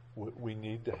 We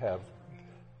need to have,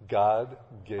 God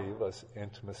gave us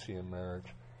intimacy in marriage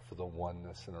for the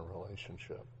oneness in a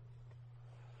relationship.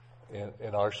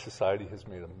 And our society has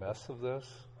made a mess of this.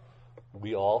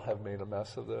 We all have made a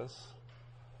mess of this.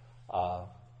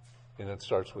 And it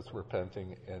starts with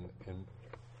repenting. And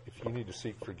if you need to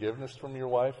seek forgiveness from your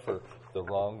wife for the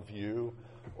wrong view,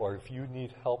 or if you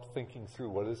need help thinking through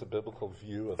what is a biblical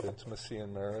view of intimacy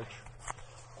in marriage,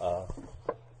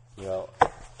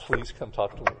 please come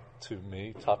talk to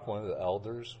me, talk to one of the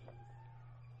elders.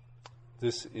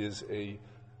 This is a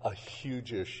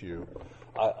huge issue.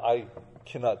 I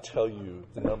cannot tell you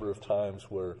the number of times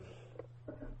where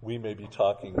we may be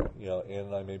talking, Ann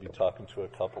and I may be talking to a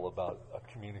couple about a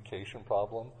communication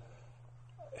problem.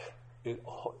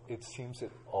 It seems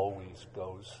it always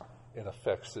goes and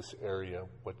affects this area,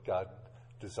 what God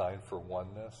designed for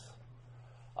oneness,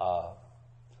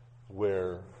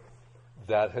 where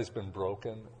that has been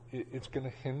broken. It's going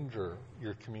to hinder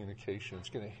your communication. It's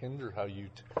going to hinder how you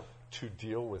to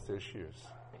deal with issues.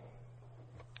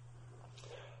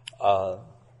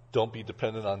 Don't be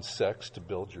dependent on sex to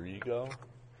build your ego.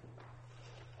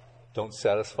 Don't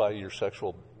satisfy your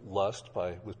sexual lust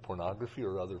with pornography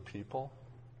or other people.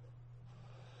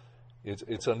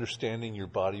 It's understanding your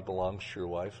body belongs to your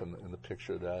wife, and the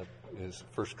picture of that is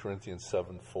 1 Corinthians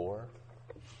 7:4.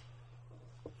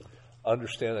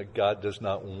 Understand that God does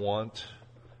not want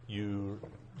you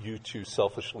to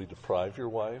selfishly deprive your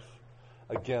wife.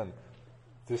 Again,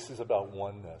 this is about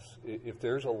oneness. If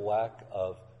there's a lack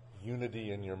of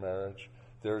unity in your marriage,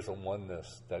 there's a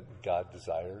oneness that God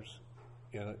desires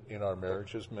in our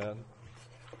marriage as men.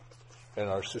 And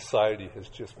our society has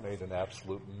just made an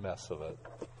absolute mess of it.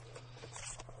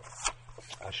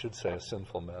 I should say a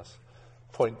sinful mess.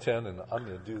 Point 10, and I'm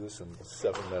going to do this in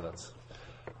 7 minutes.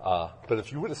 But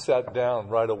if you would have sat down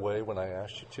right away when I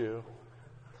asked you to,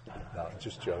 no, I'm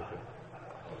just joking.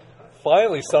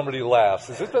 Finally, somebody laughs.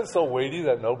 Has it been so weighty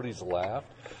that nobody's laughed?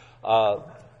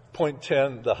 Point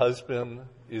 10, the husband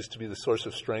is to be the source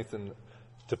of strength and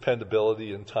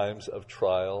dependability in times of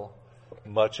trial,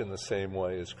 much in the same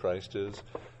way as Christ is.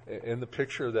 In the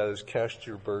picture that is, cast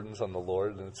your burdens on the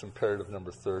Lord, and it's imperative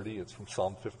number 30. It's from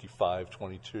Psalm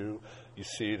 55:22. You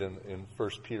see it in 1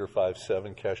 Peter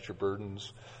 5:7. Cast your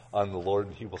burdens on the Lord,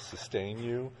 and He will sustain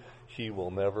you. He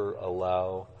will never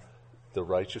allow the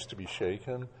righteous to be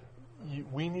shaken.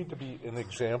 We need to be an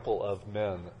example of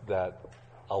men that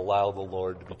allow the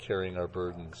Lord to be carrying our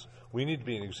burdens. We need to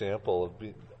be an example of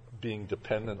being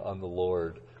dependent on the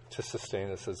Lord to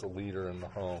sustain us as a leader in the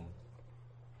home.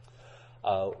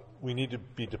 We need to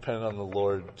be dependent on the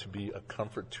Lord to be a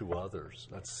comfort to others.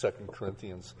 That's 2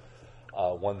 Corinthians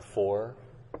 1:4.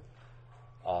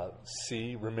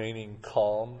 C, remaining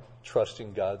calm,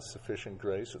 trusting God's sufficient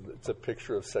grace. It's a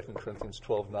picture of 2 Corinthians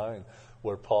 12:9,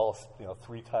 where Paul,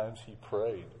 3 times he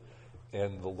prayed,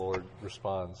 and the Lord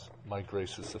responds, my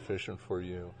grace is sufficient for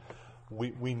you.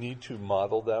 We need to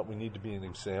model that. We need to be an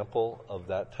example of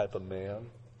that type of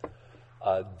man.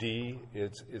 D,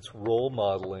 it's role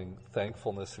modeling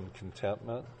thankfulness and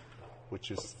contentment,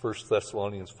 which is 1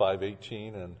 Thessalonians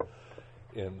 5:18 and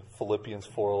in Philippians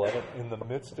 4:11. In the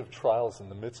midst of trials, in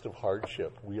the midst of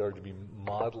hardship, we are to be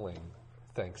modeling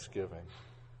thanksgiving.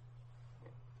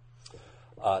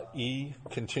 E,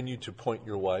 continue to point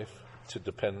your wife to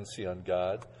dependency on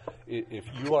God.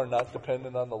 If you are not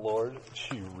dependent on the Lord,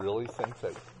 do you really think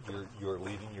that you're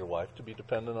leading your wife to be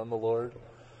dependent on the Lord?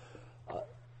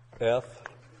 F,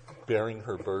 bearing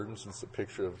her burdens, it's a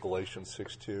picture of Galatians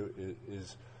 6:2,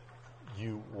 is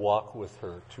you walk with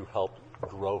her to help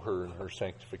grow her in her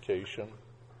sanctification.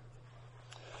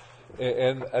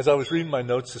 And as I was reading my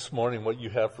notes this morning, what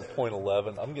you have for point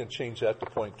 11, I'm going to change that to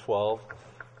point 12,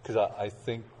 because I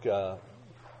think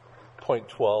point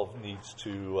 12 needs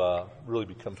to really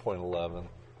become point 11.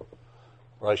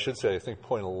 Or I should say, I think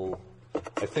point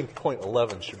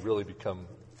 11 should really become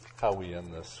how we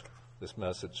end this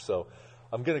message. So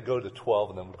I'm going to go to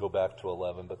 12 and then we'll go back to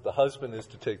 11. But the husband is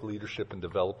to take leadership in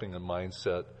developing a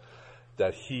mindset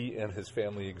that he and his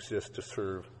family exist to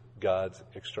serve God's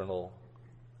external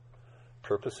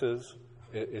purposes.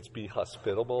 It's be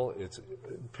hospitable. It's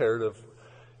imperative.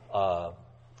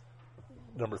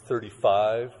 Number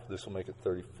 35, this will make it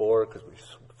 34 because we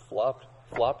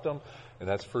flopped them. And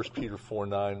that's 1 Peter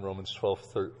 4:9, Romans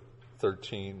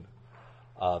 12:13.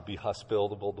 Be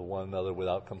hospitable to one another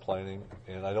without complaining.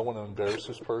 And I don't want to embarrass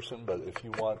this person, but if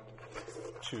you want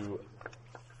to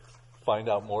find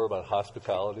out more about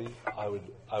hospitality, I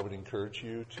would encourage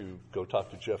you to go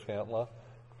talk to Jeff Hantla.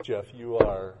 Jeff, you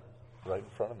are right in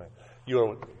front of me. You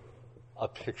are a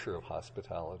picture of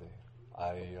hospitality.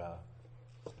 I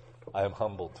am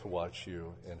humbled to watch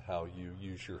you and how you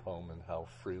use your home and how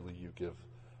freely you give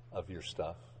of your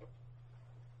stuff.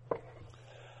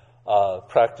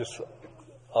 Practice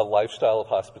a lifestyle of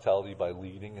hospitality by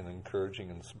leading and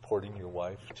encouraging and supporting your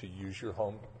wife to use your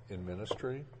home in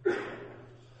ministry.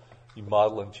 You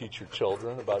model and teach your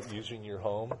children about using your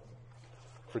home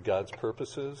for God's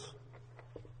purposes.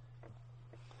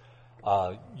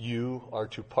 You are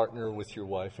to partner with your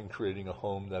wife in creating a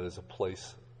home that is a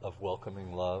place of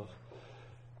welcoming love.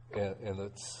 And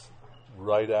it's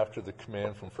right after the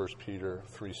command from 1 Peter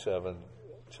 3:7,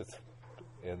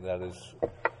 and that is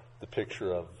the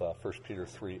picture of 1 Peter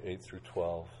 3:8 through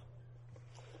 12,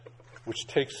 which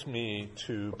takes me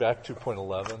back to point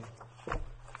 11.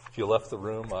 If you left the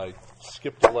room, I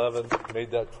skipped 11,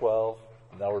 made that 12.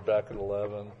 Now we're back at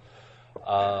 11.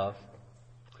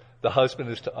 The husband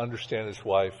is to understand his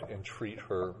wife and treat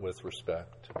her with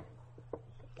respect.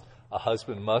 A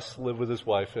husband must live with his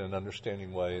wife in an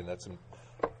understanding way, and that's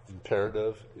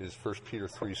imperative, is 1 Peter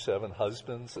 3:7.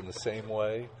 Husbands, in the same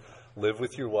way, live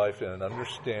with your wife in an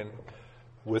understanding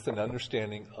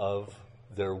of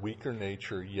their weaker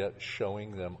nature, yet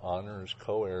showing them honor as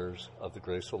co-heirs of the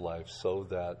grace of life, so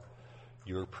that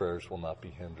your prayers will not be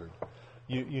hindered.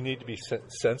 You need to be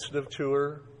sensitive to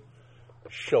her,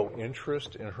 show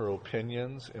interest in her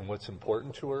opinions and what's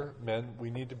important to her. Men, we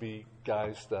need to be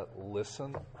guys that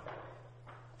listen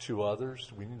to others.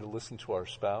 We need to listen to our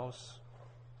spouse.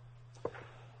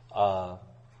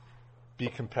 Be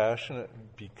compassionate,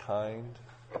 be kind.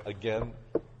 Again,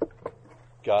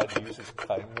 God uses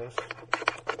kindness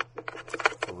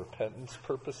for repentance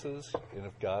purposes, and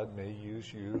if God may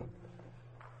use you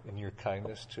in your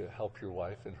kindness to help your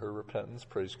wife in her repentance,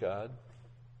 praise God.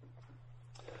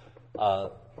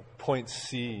 Point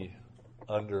C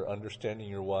under understanding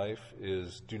your wife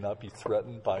is do not be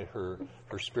threatened by her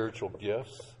spiritual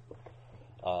gifts,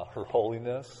 her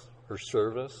holiness, her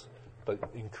service, but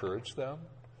encourage them.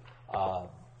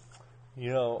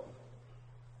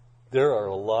 There are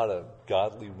a lot of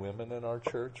godly women in our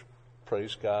church,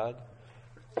 praise God,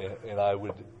 and I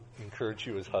would encourage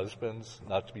you as husbands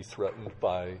not to be threatened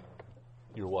by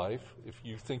your wife. If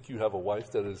you think you have a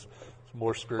wife that is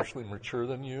more spiritually mature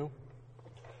than you,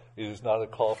 it is not a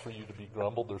call for you to be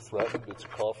grumbled or threatened. It's a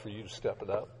call for you to step it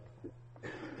up.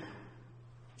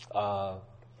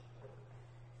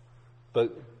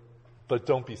 But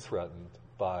don't be threatened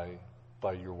by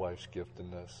your wife's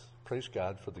giftedness. Praise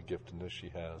God for the giftedness she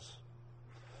has.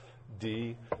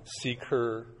 D, seek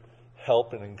her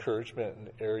help and encouragement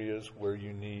in areas where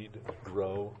you need to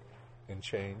grow and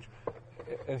change.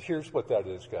 And here's what that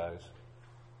is, guys.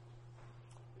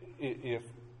 If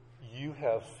you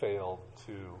have failed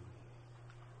to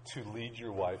lead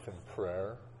your wife in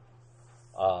prayer,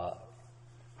 and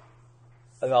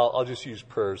I'll just use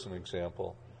prayer as an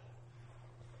example.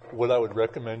 What I would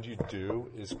recommend you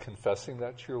do is confessing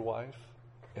that to your wife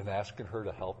and asking her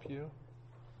to help you.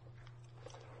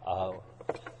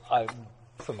 I'm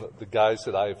from the guys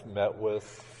that I've met with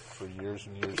for years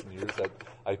and years and years, that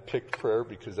I picked prayer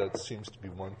because that seems to be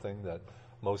one thing that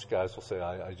most guys will say,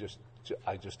 I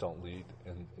just don't lead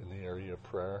in the area of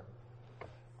prayer.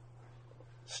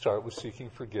 Start with seeking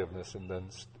forgiveness and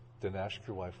then ask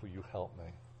your wife, will you help me?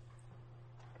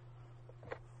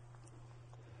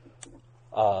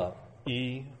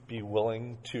 E, be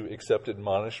willing to accept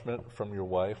admonishment from your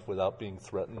wife without being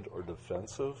threatened or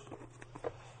defensive.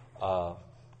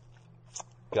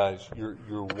 Guys,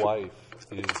 your wife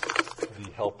is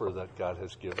the helper that God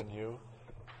has given you,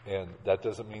 and that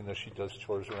doesn't mean that she does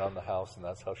chores around the house and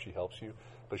that's how she helps you,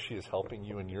 but she is helping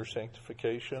you in your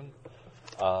sanctification.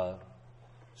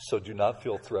 So do not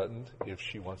feel threatened if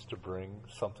she wants to bring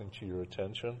something to your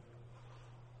attention.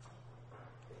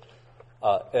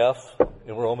 F,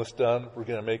 and we're almost done. We're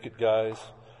going to make it, guys.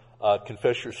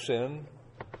 Confess your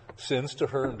sins to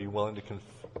her, and be willing to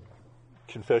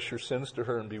confess your sins to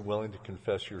her, and be willing to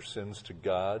confess your sins to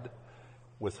God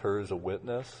with her as a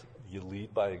witness. You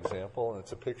lead by example, and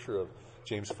it's a picture of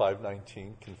James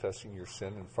 5:19, confessing your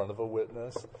sin in front of a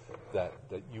witness, that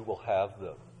you will have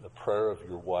the prayer of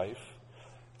your wife.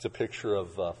 It's a picture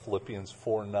of Philippians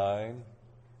 4:9.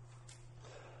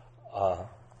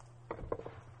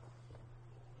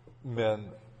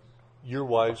 Men, your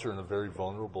wives are in a very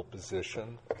vulnerable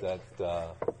position that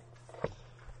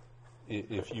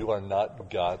if you are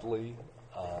not godly,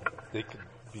 they could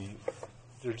be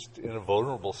just in a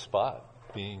vulnerable spot,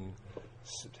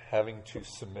 having to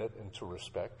submit and to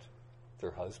respect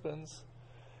their husbands.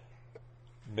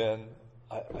 Men,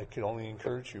 I can only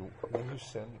encourage you, when you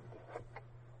sin,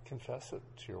 confess it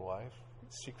to your wife.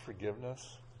 Seek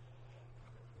forgiveness.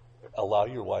 Allow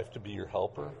your wife to be your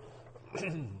helper.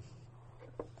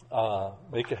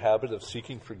 Make a habit of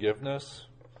seeking forgiveness.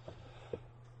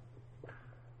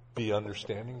 Be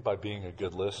understanding by being a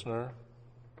good listener.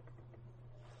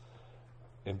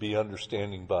 And be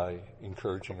understanding by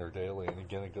encouraging her daily. And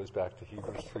again, it goes back to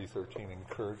Hebrews 3:13.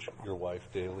 Encourage your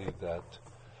wife daily that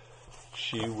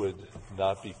she would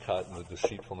not be caught in the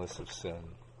deceitfulness of sin.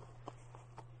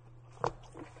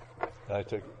 And I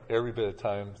took every bit of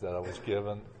time that I was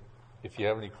given. If you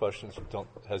have any questions, don't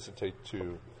hesitate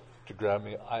to grab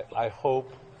me. I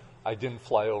hope I didn't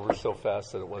fly over so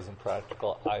fast that it wasn't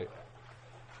practical.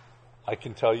 I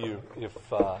can tell you, if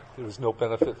there was no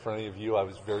benefit for any of you, I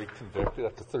was very convicted.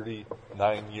 After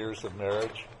 39 years of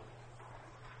marriage,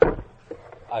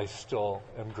 I still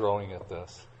am growing at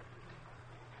this.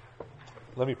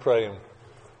 Let me pray and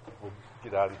we'll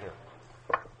get out of here.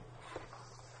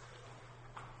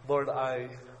 Lord, I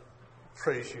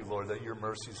praise you, Lord, that your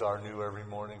mercies are new every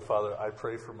morning. Father, I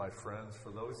pray for my friends,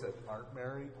 for those that aren't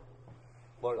married.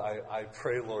 Lord, I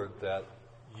pray, Lord, that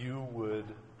you would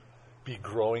be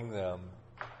growing them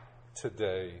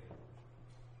today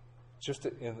just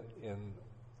in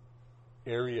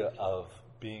area of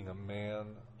being a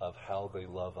man, of how they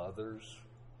love others.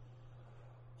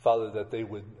 Father, that they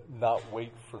would not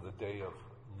wait for the day of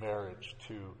marriage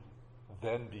to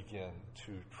then begin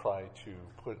to try to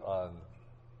put on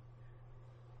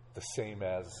the same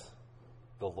as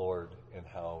the Lord in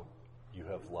how you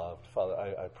have loved. Father,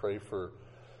 I pray for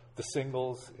the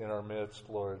singles in our midst,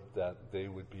 Lord, that they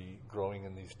would be growing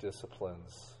in these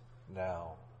disciplines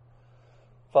now.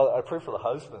 Father, I pray for the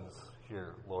husbands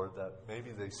here, Lord, that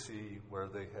maybe they see where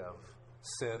they have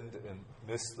sinned and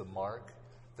missed the mark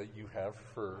that you have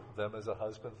for them as a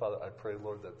husband. Father, I pray,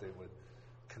 Lord, that they would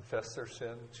confess their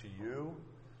sin to you,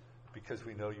 because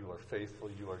we know you are faithful,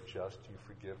 you are just, you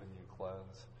forgive and you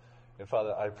cleanse. And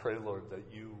Father, I pray, Lord,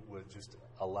 that you would just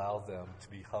allow them to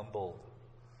be humbled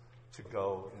to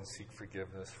go and seek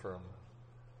forgiveness from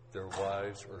their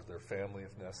wives or their family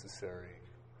if necessary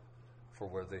for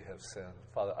where they have sinned.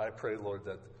 Father, I pray, Lord,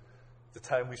 that the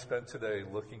time we spent today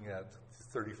looking at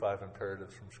 35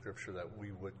 imperatives from Scripture, that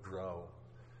we would grow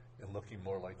in looking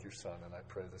more like your Son. And I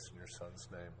pray this in your Son's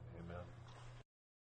name. Amen.